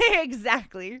 Yeah,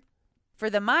 exactly. For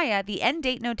the Maya, the end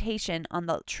date notation on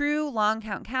the true long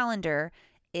count calendar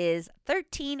is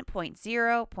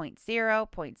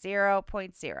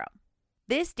 13.0.0.0.0.0.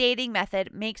 This dating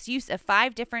method makes use of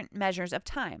 5 different measures of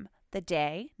time: the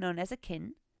day, known as a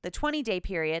kin, the 20-day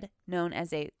period, known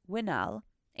as a winal,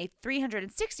 a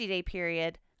 360-day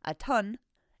period, a ton,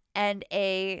 and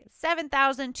a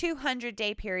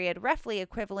 7,200-day period, roughly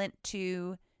equivalent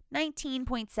to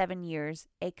 19.7 years,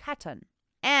 a katon,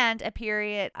 and a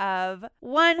period of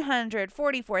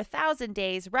 144,000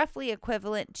 days, roughly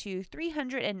equivalent to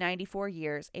 394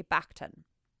 years, a bakton.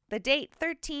 The date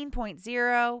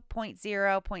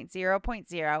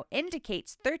 13.0.0.0.0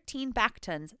 indicates 13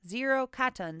 baktons, 0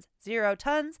 katons, 0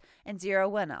 tons, and 0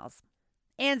 winals,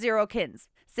 and 0 kins,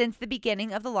 since the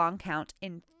beginning of the long count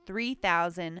in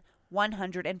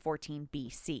 3,114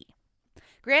 BC.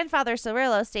 Grandfather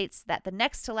Cirillo states that the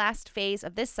next to last phase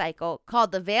of this cycle,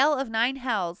 called the Veil of Nine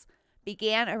Hells,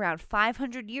 began around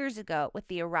 500 years ago with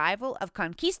the arrival of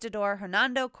conquistador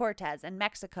Hernando Cortez in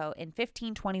Mexico in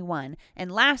 1521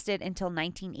 and lasted until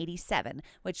 1987,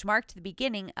 which marked the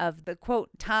beginning of the, quote,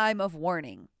 time of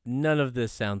warning. None of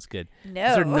this sounds good. No.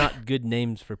 These are not good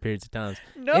names for periods of times.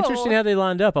 No. Interesting how they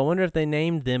lined up. I wonder if they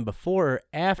named them before or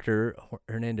after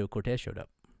Hernando Cortez showed up.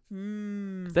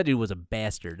 'Cause that dude was a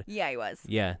bastard. Yeah, he was.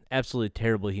 Yeah, absolutely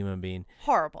terrible human being.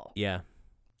 Horrible. Yeah.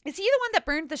 Is he the one that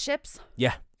burned the ships?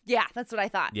 Yeah. Yeah, that's what I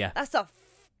thought. Yeah. That's a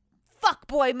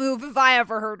fuckboy move if I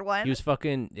ever heard one. He was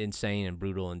fucking insane and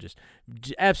brutal and just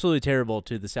absolutely terrible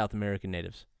to the South American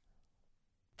natives.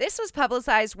 This was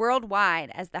publicized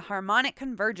worldwide as the harmonic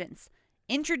convergence,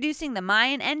 introducing the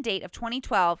Mayan end date of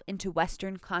 2012 into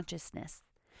Western consciousness.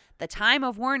 The time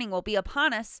of warning will be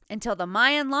upon us until the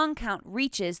Mayan long count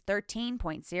reaches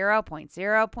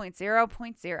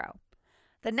 13.0.0.0.0.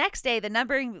 The next day, the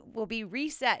numbering will be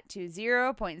reset to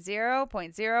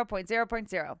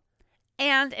 0.0.0.0.0.0.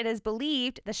 And it is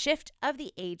believed the shift of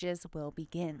the ages will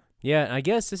begin. Yeah, I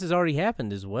guess this has already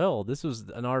happened as well. This was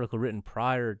an article written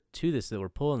prior to this that we're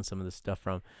pulling some of this stuff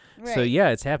from. Right. So yeah,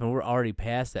 it's happened. We're already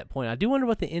past that point. I do wonder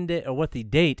what the end date or what the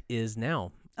date is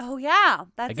now. Oh yeah,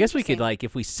 that's I guess we could interesting.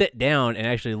 if we sit down and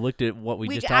actually looked at what we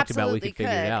just talked about, we could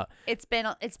figure it out. It's been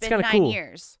kinda 9 cool.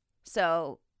 years,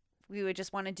 so we would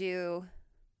just want to do.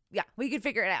 Yeah, we could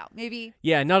figure it out. Maybe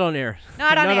Yeah, not on air.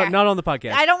 Not on air. Not on the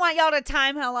podcast. I don't want y'all to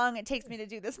time how long it takes me to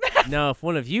do this math. No, if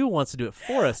one of you wants to do it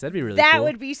for us, that'd be really That cool.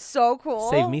 would be so cool.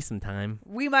 Save me some time.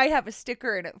 We might have a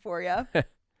sticker in it for you.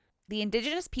 The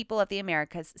indigenous people of the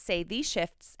Americas say these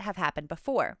shifts have happened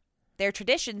before. Their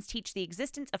traditions teach the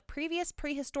existence of previous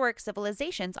prehistoric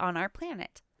civilizations on our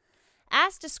planet.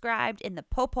 As described in the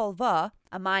Popol Vuh,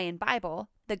 a Mayan Bible,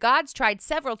 the gods tried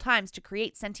several times to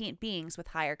create sentient beings with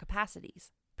higher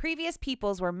capacities. Previous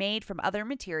peoples were made from other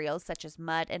materials such as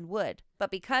mud and wood,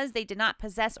 but because they did not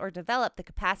possess or develop the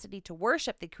capacity to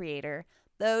worship the Creator,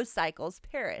 those cycles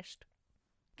perished.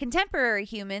 Contemporary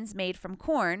humans made from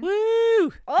corn. Woo!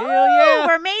 Oh, Hell yeah!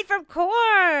 we're made from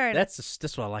corn. That's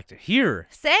what I like to hear.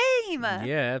 Same.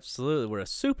 Yeah, absolutely. We're a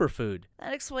superfood.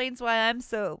 That explains why I'm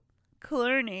so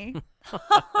corny.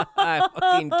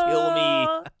 Fucking kill me.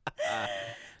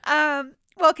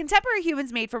 Well, contemporary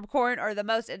humans made from corn are the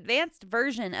most advanced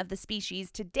version of the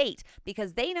species to date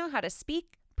because they know how to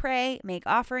speak, pray, make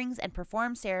offerings, and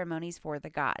perform ceremonies for the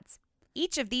gods.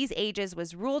 Each of these ages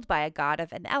was ruled by a god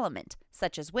of an element,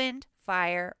 such as wind,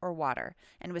 fire, or water,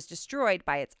 and was destroyed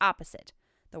by its opposite.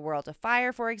 The world of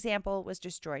fire, for example, was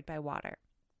destroyed by water.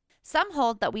 Some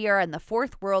hold that we are in the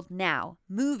fourth world now,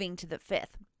 moving to the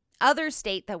fifth. Others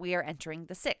state that we are entering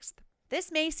the sixth.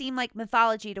 This may seem like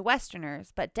mythology to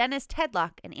Westerners, but Dennis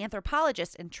Tedlock, an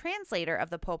anthropologist and translator of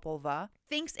the Popol Vuh,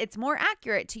 thinks it's more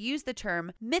accurate to use the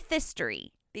term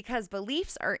mythistory because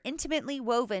beliefs are intimately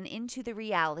woven into the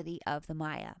reality of the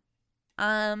Maya.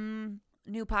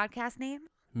 New podcast name?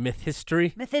 Myth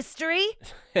history. Mythistory?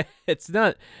 It's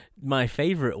not my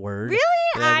favorite word. Really?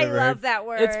 I love heard. that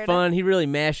word. It's fun. He really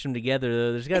mashed them together,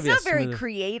 though. There's got to It's be not very smooth...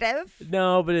 creative.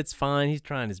 No, but it's fine. He's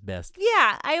trying his best.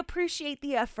 Yeah, I appreciate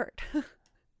the effort.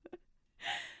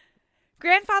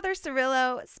 Grandfather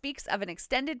Cirillo speaks of an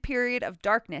extended period of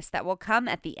darkness that will come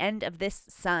at the end of this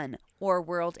sun, or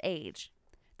world age.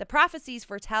 The prophecies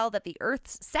foretell that the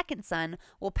Earth's second sun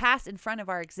will pass in front of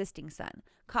our existing sun,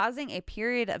 causing a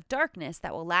period of darkness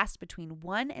that will last between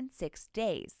 1 and 6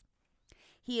 days.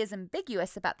 He is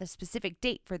ambiguous about the specific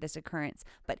date for this occurrence,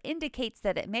 but indicates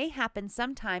that it may happen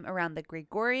sometime around the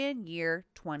Gregorian year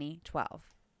 2012.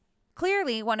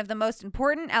 Clearly, one of the most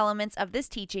important elements of this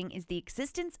teaching is the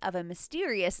existence of a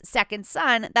mysterious second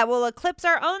sun that will eclipse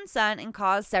our own sun and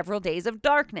cause several days of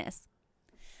darkness.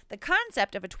 The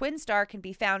concept of a twin star can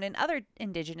be found in other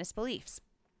indigenous beliefs.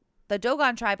 The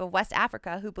Dogon tribe of West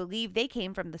Africa, who believe they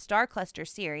came from the star cluster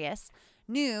Sirius,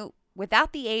 knew,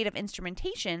 without the aid of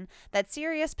instrumentation, that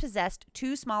Sirius possessed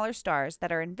 2 smaller stars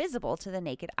that are invisible to the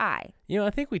naked eye. You know, I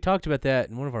think we talked about that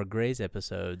in one of our Grays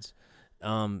episodes.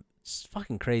 It's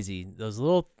fucking crazy. Those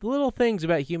little things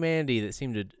about humanity that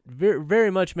seem to very,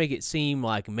 very much make it seem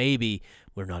like maybe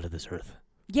we're not of this earth.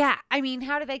 Yeah, I mean,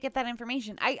 how do they get that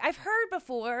information? I've heard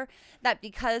before that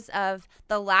because of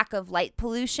the lack of light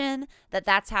pollution,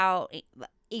 that's how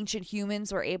ancient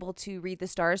humans were able to read the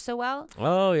stars so well.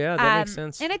 Oh, yeah, that makes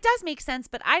sense. And it does make sense,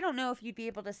 but I don't know if you'd be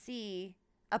able to see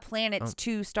a planet's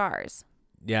 2 stars.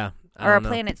 Yeah. Or a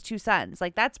planet's 2 suns.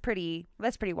 Like, that's pretty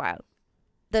wild.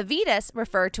 The Vedas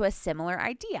refer to a similar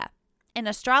idea. In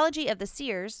Astrology of the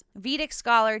Seers, Vedic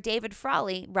scholar David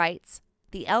Frawley writes,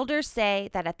 "The elders say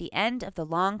that at the end of the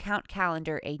long count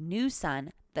calendar, a new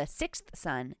sun, the 6th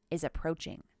sun, is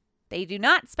approaching. They do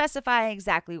not specify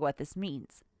exactly what this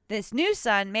means. This new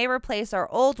sun may replace our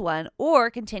old one or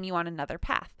continue on another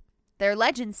path. Their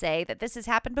legends say that this has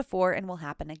happened before and will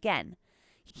happen again.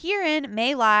 Herein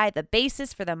may lie the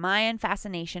basis for the Mayan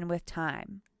fascination with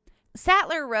time."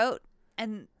 Sattler wrote,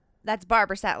 and that's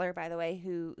Barbara Sattler, by the way,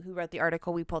 who wrote the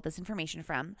article we pulled this information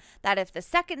from, that if the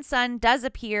second sun does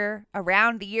appear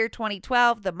around the year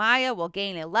 2012, the Maya will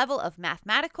gain a level of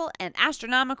mathematical and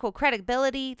astronomical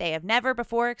credibility they have never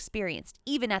before experienced,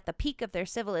 even at the peak of their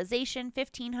civilization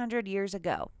 1,500 years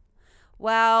ago.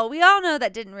 Well, we all know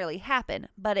that didn't really happen,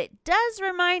 but it does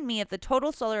remind me of the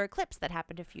total solar eclipse that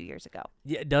happened a few years ago.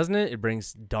 Yeah, doesn't it? It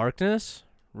brings darkness.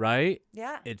 Right?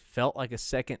 Yeah. It felt like a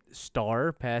second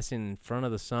star passing in front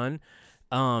of the sun.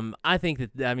 I think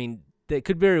that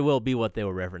could very well be what they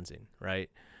were referencing, right?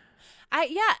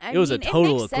 It was a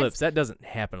total eclipse. Sense. That doesn't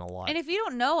happen a lot. And if you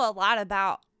don't know a lot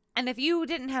about, and if you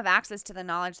didn't have access to the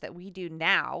knowledge that we do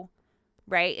now,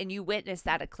 right, and you witnessed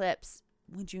that eclipse,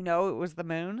 would you know it was the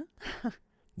moon?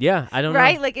 Yeah, I don't know.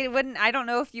 Right? Like, it wouldn't, I don't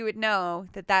know if you would know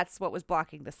that that's what was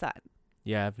blocking the sun.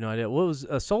 Yeah, I have no idea. What was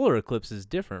a solar eclipse is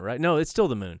different, right? No, it's still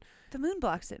the moon. The moon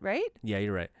blocks it, right? Yeah,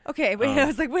 you're right. Okay, wait. I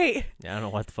was like, wait. Yeah, I don't know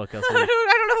what the fuck else. I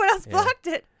don't know what else blocked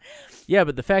it. Yeah,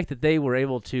 but the fact that they were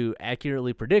able to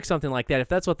accurately predict something like that, if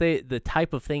that's what the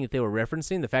type of thing that they were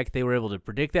referencing, the fact that they were able to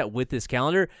predict that with this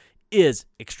calendar is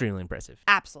extremely impressive.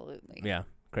 Absolutely. Yeah,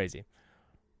 crazy.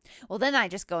 Well, then I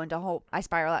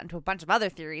spiral out into a bunch of other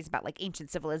theories about like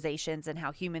ancient civilizations and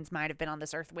how humans might have been on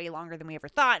this earth way longer than we ever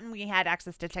thought. And we had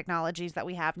access to technologies that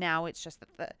we have now. It's just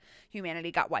that the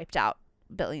humanity got wiped out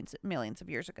millions of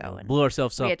years ago. And blew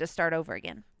ourselves up. We had to start over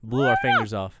again. Blew our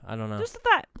fingers off. I don't know. Just a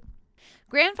thought.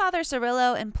 Grandfather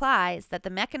Cirillo implies that the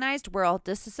mechanized world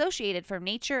disassociated from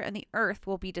nature and the earth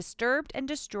will be disturbed and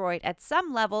destroyed at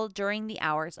some level during the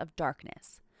hours of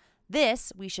darkness.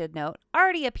 This, we should note,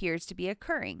 already appears to be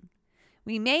occurring.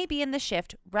 We may be in the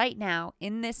shift right now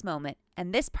in this moment,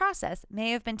 and this process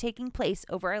may have been taking place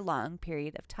over a long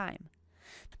period of time.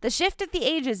 The shift of the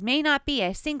ages may not be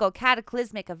a single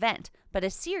cataclysmic event, but a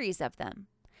series of them.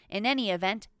 In any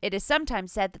event, it is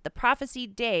sometimes said that the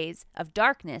prophesied days of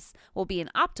darkness will be an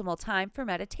optimal time for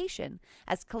meditation,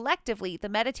 as collectively the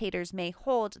meditators may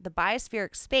hold the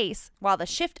biospheric space while the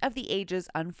shift of the ages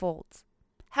unfolds,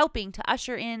 helping to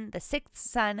usher in the sixth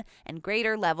sun and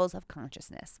greater levels of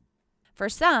consciousness. For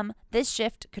some, this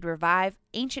shift could revive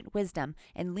ancient wisdom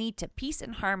and lead to peace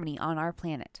and harmony on our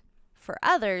planet. For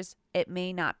others, it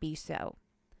may not be so.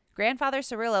 Grandfather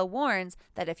Cirillo warns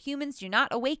that if humans do not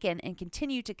awaken and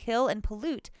continue to kill and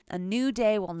pollute, a new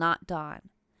day will not dawn.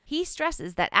 He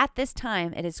stresses that at this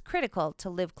time it is critical to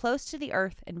live close to the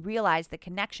earth and realize the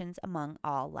connections among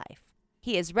all life.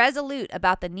 He is resolute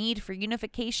about the need for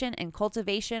unification and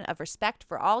cultivation of respect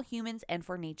for all humans and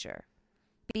for nature.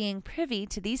 Being privy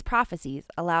to these prophecies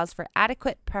allows for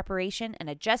adequate preparation and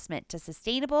adjustment to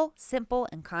sustainable, simple,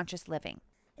 and conscious living.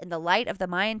 In the light of the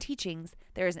Mayan teachings,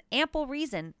 there is ample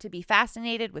reason to be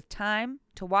fascinated with time,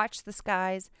 to watch the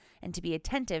skies, and to be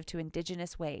attentive to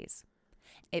indigenous ways.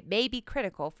 It may be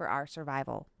critical for our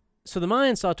survival. So the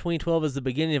Mayans saw 2012 as the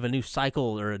beginning of a new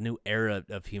cycle or a new era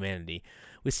of humanity.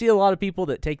 We see a lot of people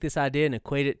that take this idea and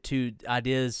equate it to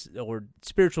ideas or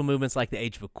spiritual movements like the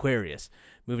Age of Aquarius,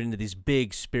 moving into these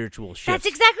big spiritual shifts. That's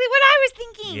exactly what I was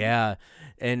thinking. Yeah,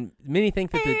 and many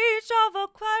think that Age of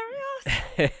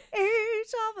Aquarius.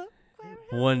 Age of Aquarius.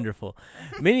 Wonderful.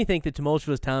 Many think the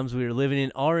tumultuous times we are living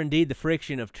in are indeed the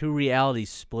friction of two realities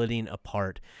splitting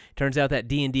apart. Turns out that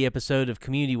D&D episode of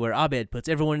Community where Abed puts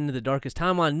everyone into the darkest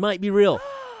timeline might be real.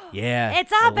 Yeah,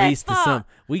 it's Abed's fault.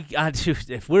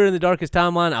 If we're in the darkest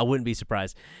timeline, I wouldn't be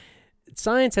surprised.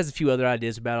 Science has a few other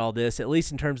ideas about all this, at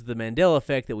least in terms of the Mandela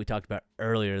effect that we talked about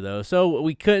earlier, though. So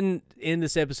we couldn't end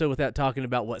this episode without talking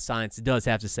about what science does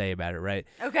have to say about it, right?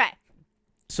 Okay.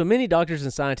 So many doctors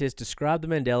and scientists describe the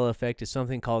Mandela effect as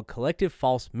something called collective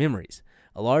false memories.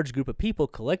 A large group of people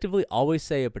collectively always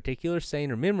say a particular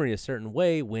saying or memory a certain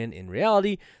way when, in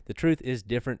reality, the truth is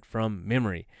different from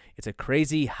memory. It's a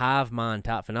crazy hive mind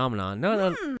type phenomenon,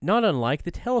 not unlike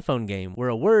the telephone game, where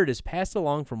a word is passed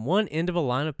along from one end of a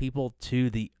line of people to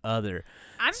the other.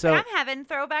 I'm having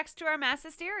throwbacks to our mass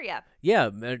hysteria.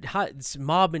 Yeah, it's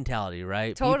mob mentality,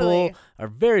 right? Totally. People are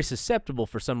very susceptible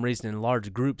for some reason in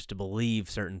large groups to believe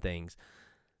certain things.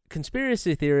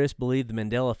 Conspiracy theorists believe the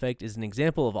Mandela effect is an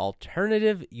example of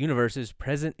alternative universes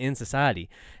present in society.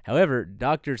 However,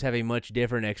 doctors have a much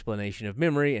different explanation of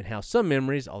memory and how some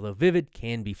memories, although vivid,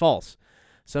 can be false.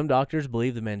 Some doctors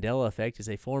believe the Mandela effect is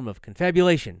a form of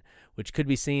confabulation, which could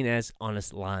be seen as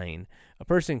honest lying. A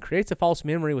person creates a false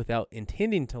memory without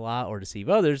intending to lie or deceive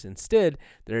others. Instead,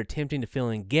 they're attempting to fill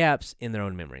in gaps in their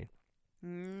own memory.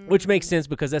 Which makes sense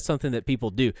because that's something that people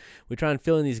do. We try and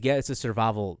fill in these gaps. It's a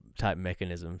survival type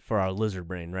mechanism for our lizard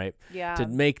brain, right? Yeah. To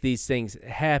make these things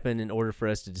happen in order for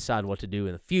us to decide what to do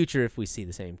in the future if we see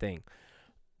the same thing.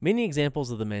 Many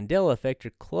examples of the Mandela effect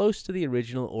are close to the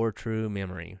original or true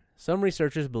memory. Some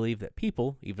researchers believe that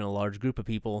people, even a large group of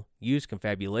people, use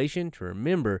confabulation to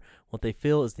remember what they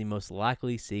feel is the most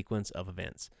likely sequence of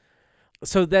events.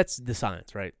 So that's the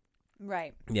science, right?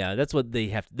 Right. Yeah, that's what they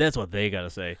got to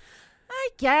say. I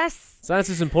guess. Science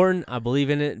is important. I believe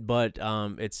in it, but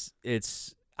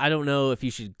it's. I don't know if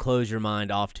you should close your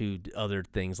mind off to other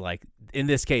things like, in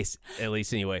this case, at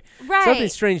least anyway. Right. Something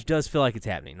strange does feel like it's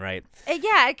happening, right?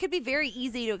 Yeah, it could be very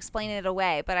easy to explain it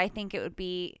away, but I think it would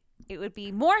be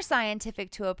more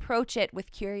scientific to approach it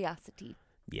with curiosity.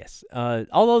 Yes.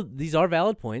 Although these are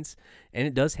valid points, and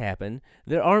it does happen,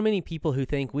 there are many people who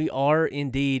think we are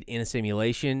indeed in a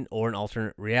simulation or an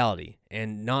alternate reality,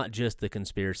 and not just the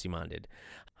conspiracy-minded.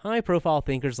 High-profile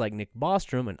thinkers like Nick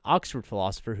Bostrom, an Oxford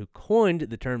philosopher who coined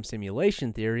the term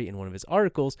simulation theory in one of his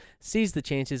articles, sees the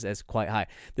chances as quite high.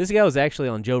 This guy was actually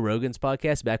on Joe Rogan's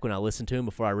podcast back when I listened to him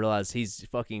before I realized he's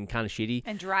fucking kind of shitty.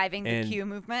 And driving the Q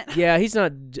movement. Yeah, he's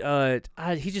not,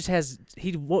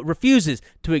 he refuses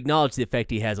to acknowledge the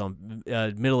effect he has on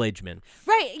middle-aged men.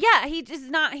 Right, yeah, he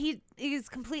is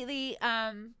completely,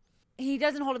 he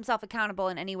doesn't hold himself accountable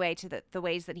in any way to the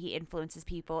ways that he influences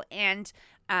people. And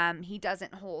he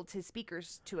doesn't hold his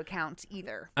speakers to account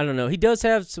either. I don't know. He does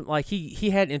have some, like, he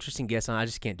had interesting guests on. I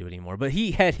just can't do it anymore. But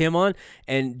he had him on,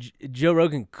 and Joe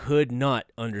Rogan could not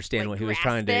understand what he was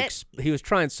trying to. He was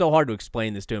trying so hard to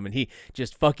explain this to him, and he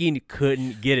just fucking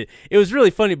couldn't get it. It was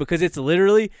really funny because it's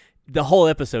literally the whole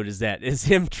episode is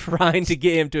him trying to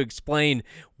get him to explain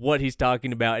what he's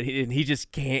talking about, and he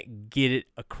just can't get it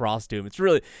across to him.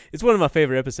 It's one of my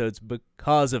favorite episodes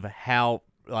because of how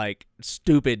like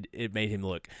stupid it made him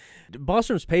look.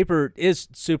 Bostrom's paper is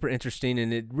super interesting,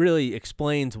 and it really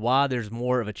explains why there's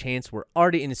more of a chance we're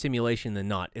already in a simulation than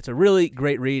not. It's a really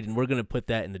great read, and we're going to put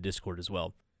that in the Discord as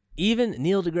well. Even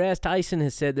Neil deGrasse Tyson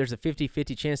has said there's a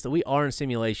 50-50 chance that we are in a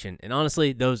simulation, and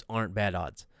honestly, those aren't bad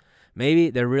odds. Maybe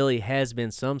there really has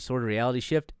been some sort of reality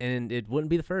shift, and it wouldn't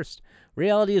be the first.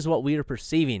 Reality is what we are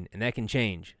perceiving, and that can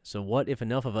change. So what if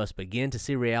enough of us begin to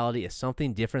see reality as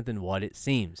something different than what it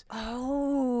seems?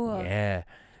 Oh. Yeah.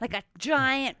 Like a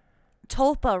giant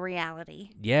tulpa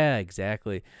reality. Yeah,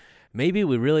 exactly. Maybe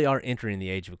we really are entering the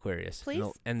age of Aquarius. Please?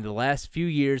 And the last few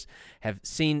years have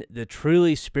seen the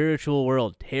truly spiritual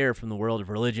world tear from the world of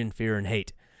religion, fear, and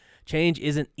hate. Change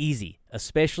isn't easy,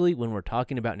 especially when we're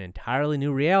talking about an entirely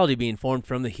new reality being formed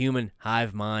from the human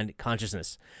hive mind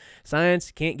consciousness.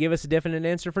 Science can't give us a definite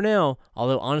answer for now,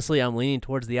 although honestly I'm leaning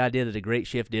towards the idea that a great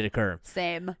shift did occur.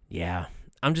 Same. Yeah.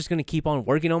 I'm just going to keep on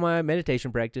working on my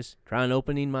meditation practice, trying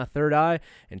opening my third eye,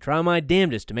 and try my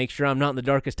damnedest to make sure I'm not in the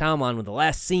darkest timeline when the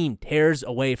last scene tears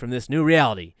away from this new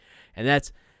reality. And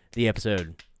that's the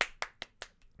episode.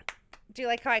 Do you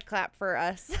like how I clap for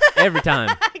us? Every time.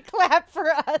 I clap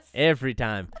for us. Every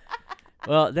time.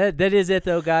 Well, that is it,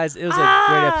 though, guys. It was a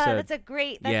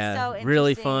great episode. That's so interesting.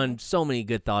 Really fun. So many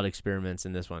good thought experiments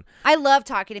in this one. I love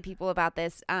talking to people about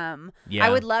this. Yeah. I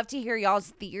would love to hear y'all's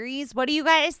theories. What do you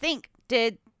guys think?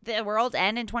 Did the world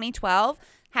end in 2012?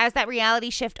 Has that reality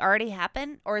shift already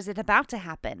happened, or is it about to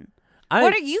happen?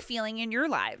 What are you feeling in your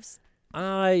lives?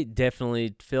 I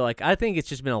definitely feel like I think it's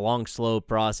just been a long, slow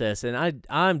process, and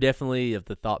I'm definitely of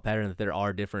the thought pattern that there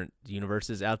are different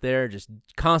universes out there. Just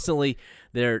constantly,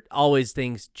 there are always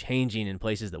things changing in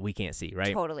places that we can't see,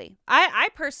 right? Totally. I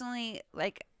personally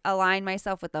like align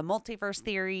myself with the multiverse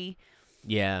theory.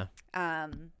 Yeah.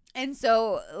 And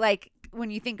so like when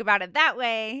you think about it that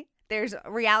way, there's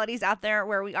realities out there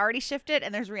where we already shifted,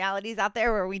 and there's realities out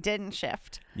there where we didn't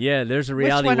shift. Yeah, there's a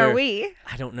reality Which one where are we?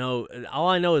 I don't know. All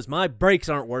I know is my brakes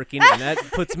aren't working, and that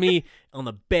puts me on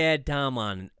the bad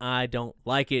timeline, and I don't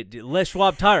like it. Les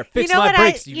Schwab tire, fix my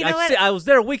brakes. I was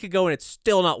there a week ago, and it's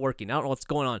still not working. I don't know what's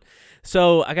going on.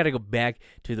 So I got to go back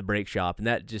to the brake shop, and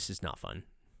that just is not fun.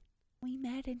 We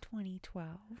met in 2012.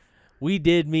 We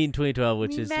did meet in 2012,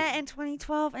 We met in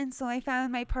 2012, and so I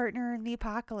found my partner in the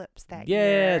apocalypse that year.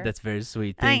 Yeah, that's very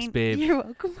sweet. Thanks, babe. You're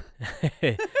welcome.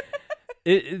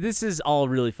 This is all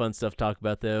really fun stuff to talk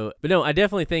about, though. But no, I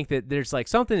definitely think that there's like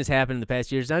something has happened in the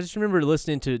past years. And I just remember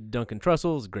listening to Duncan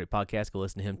Trussell. It's a great podcast. Go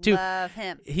listen to him too. Love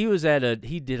him.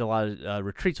 He did a lot of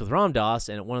retreats with Ram Dass,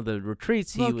 and at one of the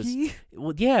retreats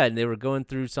and they were going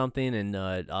through something, and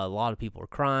a lot of people were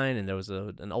crying, and there was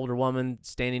an older woman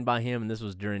standing by him, and this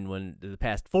was during the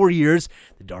past 4 years,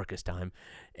 the darkest time.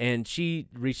 And she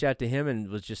reached out to him and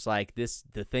was just like,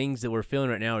 the things that we're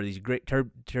feeling right now are these great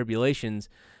turbulations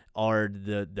are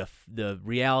the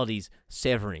realities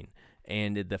severing,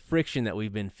 and the friction that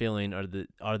we've been feeling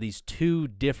are these two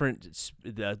different,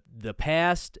 the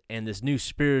past and this new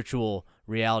spiritual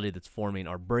reality that's forming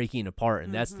are breaking apart,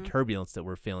 and that's the turbulence that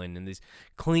we're feeling, and these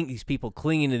people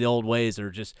clinging to the old ways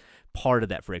are just part of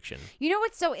that friction. You know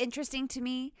what's so interesting to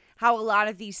me? How a lot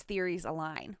of these theories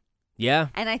align. Yeah.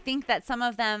 And I think that some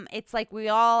of them, it's like we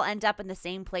all end up in the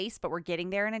same place, but we're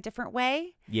getting there in a different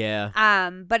way. Yeah.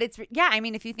 But I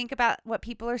mean, if you think about what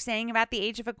people are saying about the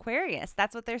age of Aquarius,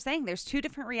 that's what they're saying. There's two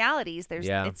different realities.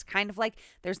 It's kind of like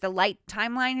there's the light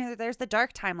timeline, and there's the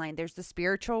dark timeline. There's the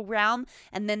spiritual realm,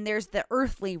 and then there's the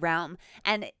earthly realm.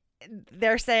 And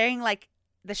they're saying like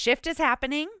the shift is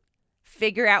happening.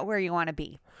 Figure out where you want to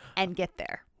be and get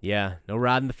there. Yeah, no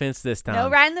riding the fence this time. No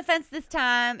riding the fence this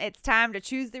time. It's time to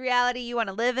choose the reality you want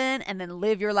to live in and then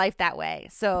live your life that way.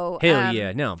 So hell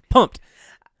yeah, no, I'm pumped.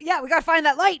 Yeah, we gotta find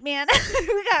that light, man.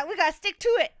 we gotta stick to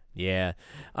it. Yeah.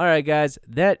 All right, guys,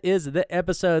 that is the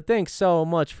episode. Thanks so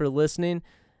much for listening.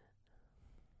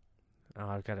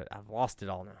 Oh, I've lost it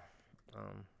all now.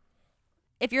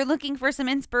 If you're looking for some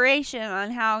inspiration on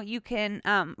how you can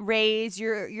raise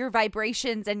your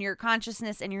vibrations and your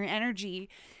consciousness and your energy,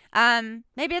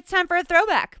 maybe it's time for a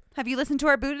throwback. Have you listened to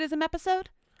our Buddhism episode?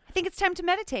 I think it's time to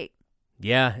meditate.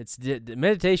 Yeah,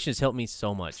 meditation has helped me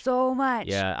so much. So much.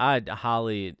 Yeah, I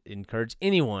highly encourage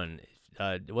anyone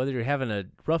whether you're having a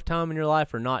rough time in your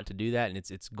life or not, to do that, and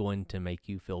it's going to make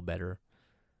you feel better.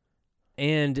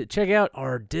 And check out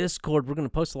our Discord. We're going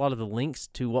to post a lot of the links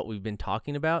to what we've been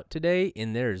talking about today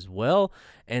in there as well.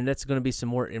 And that's going to be some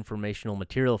more informational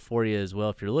material for you as well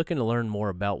if you're looking to learn more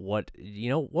about what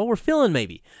we're feeling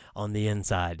maybe on the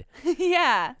inside.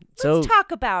 Yeah. Let's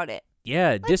talk about it.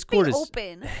 Yeah, Discord is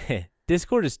open.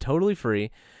 Discord is totally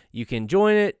free. You can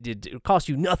join it. It costs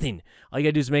you nothing. All you got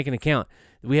to do is make an account.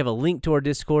 We have a link to our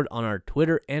Discord on our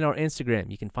Twitter and our Instagram.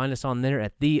 You can find us on there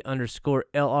at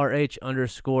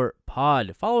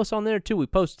 _LRH_pod. Follow us on there, too. We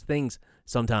post things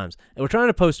sometimes. And we're trying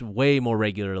to post way more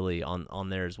regularly on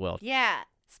there as well. Yeah.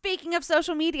 Speaking of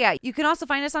social media, you can also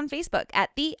find us on Facebook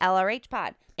at The LRH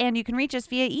Pod. And you can reach us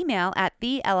via email at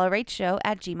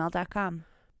thelrhshow@gmail.com.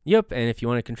 Yep, and if you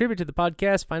want to contribute to the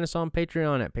podcast, find us on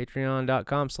Patreon at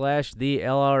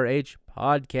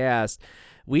patreon.com/thelrhpodcast.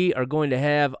 We are going to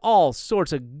have all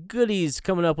sorts of goodies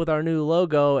coming up with our new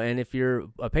logo, and if you're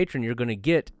a patron, you're going to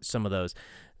get some of those.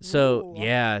 So,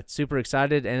 yeah, super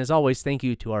excited, and as always, thank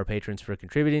you to our patrons for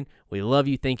contributing. We love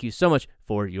you. Thank you so much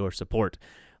for your support.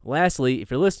 Lastly,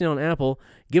 if you're listening on Apple,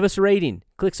 give us a rating.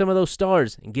 Click some of those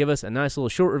stars and give us a nice little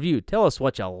short review. Tell us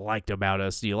what you liked about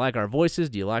us. Do you like our voices?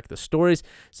 Do you like the stories?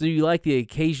 So do you like the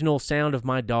occasional sound of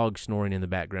my dog snoring in the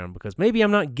background? Because maybe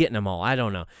I'm not getting them all. I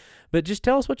don't know. But just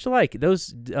tell us what you like.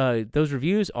 Those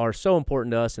reviews are so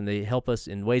important to us, and they help us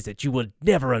in ways that you would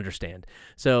never understand.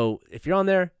 So if you're on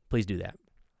there, please do that.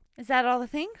 Is that all the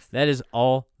things? That is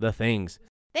all the things.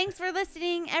 Thanks for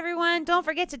listening, everyone. Don't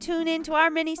forget to tune in to our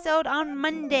mini-sode on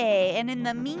Monday. And in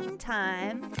the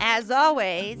meantime, as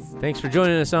always, thanks for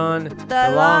joining us on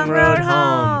The Long Road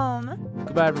Home.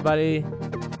 Goodbye, everybody.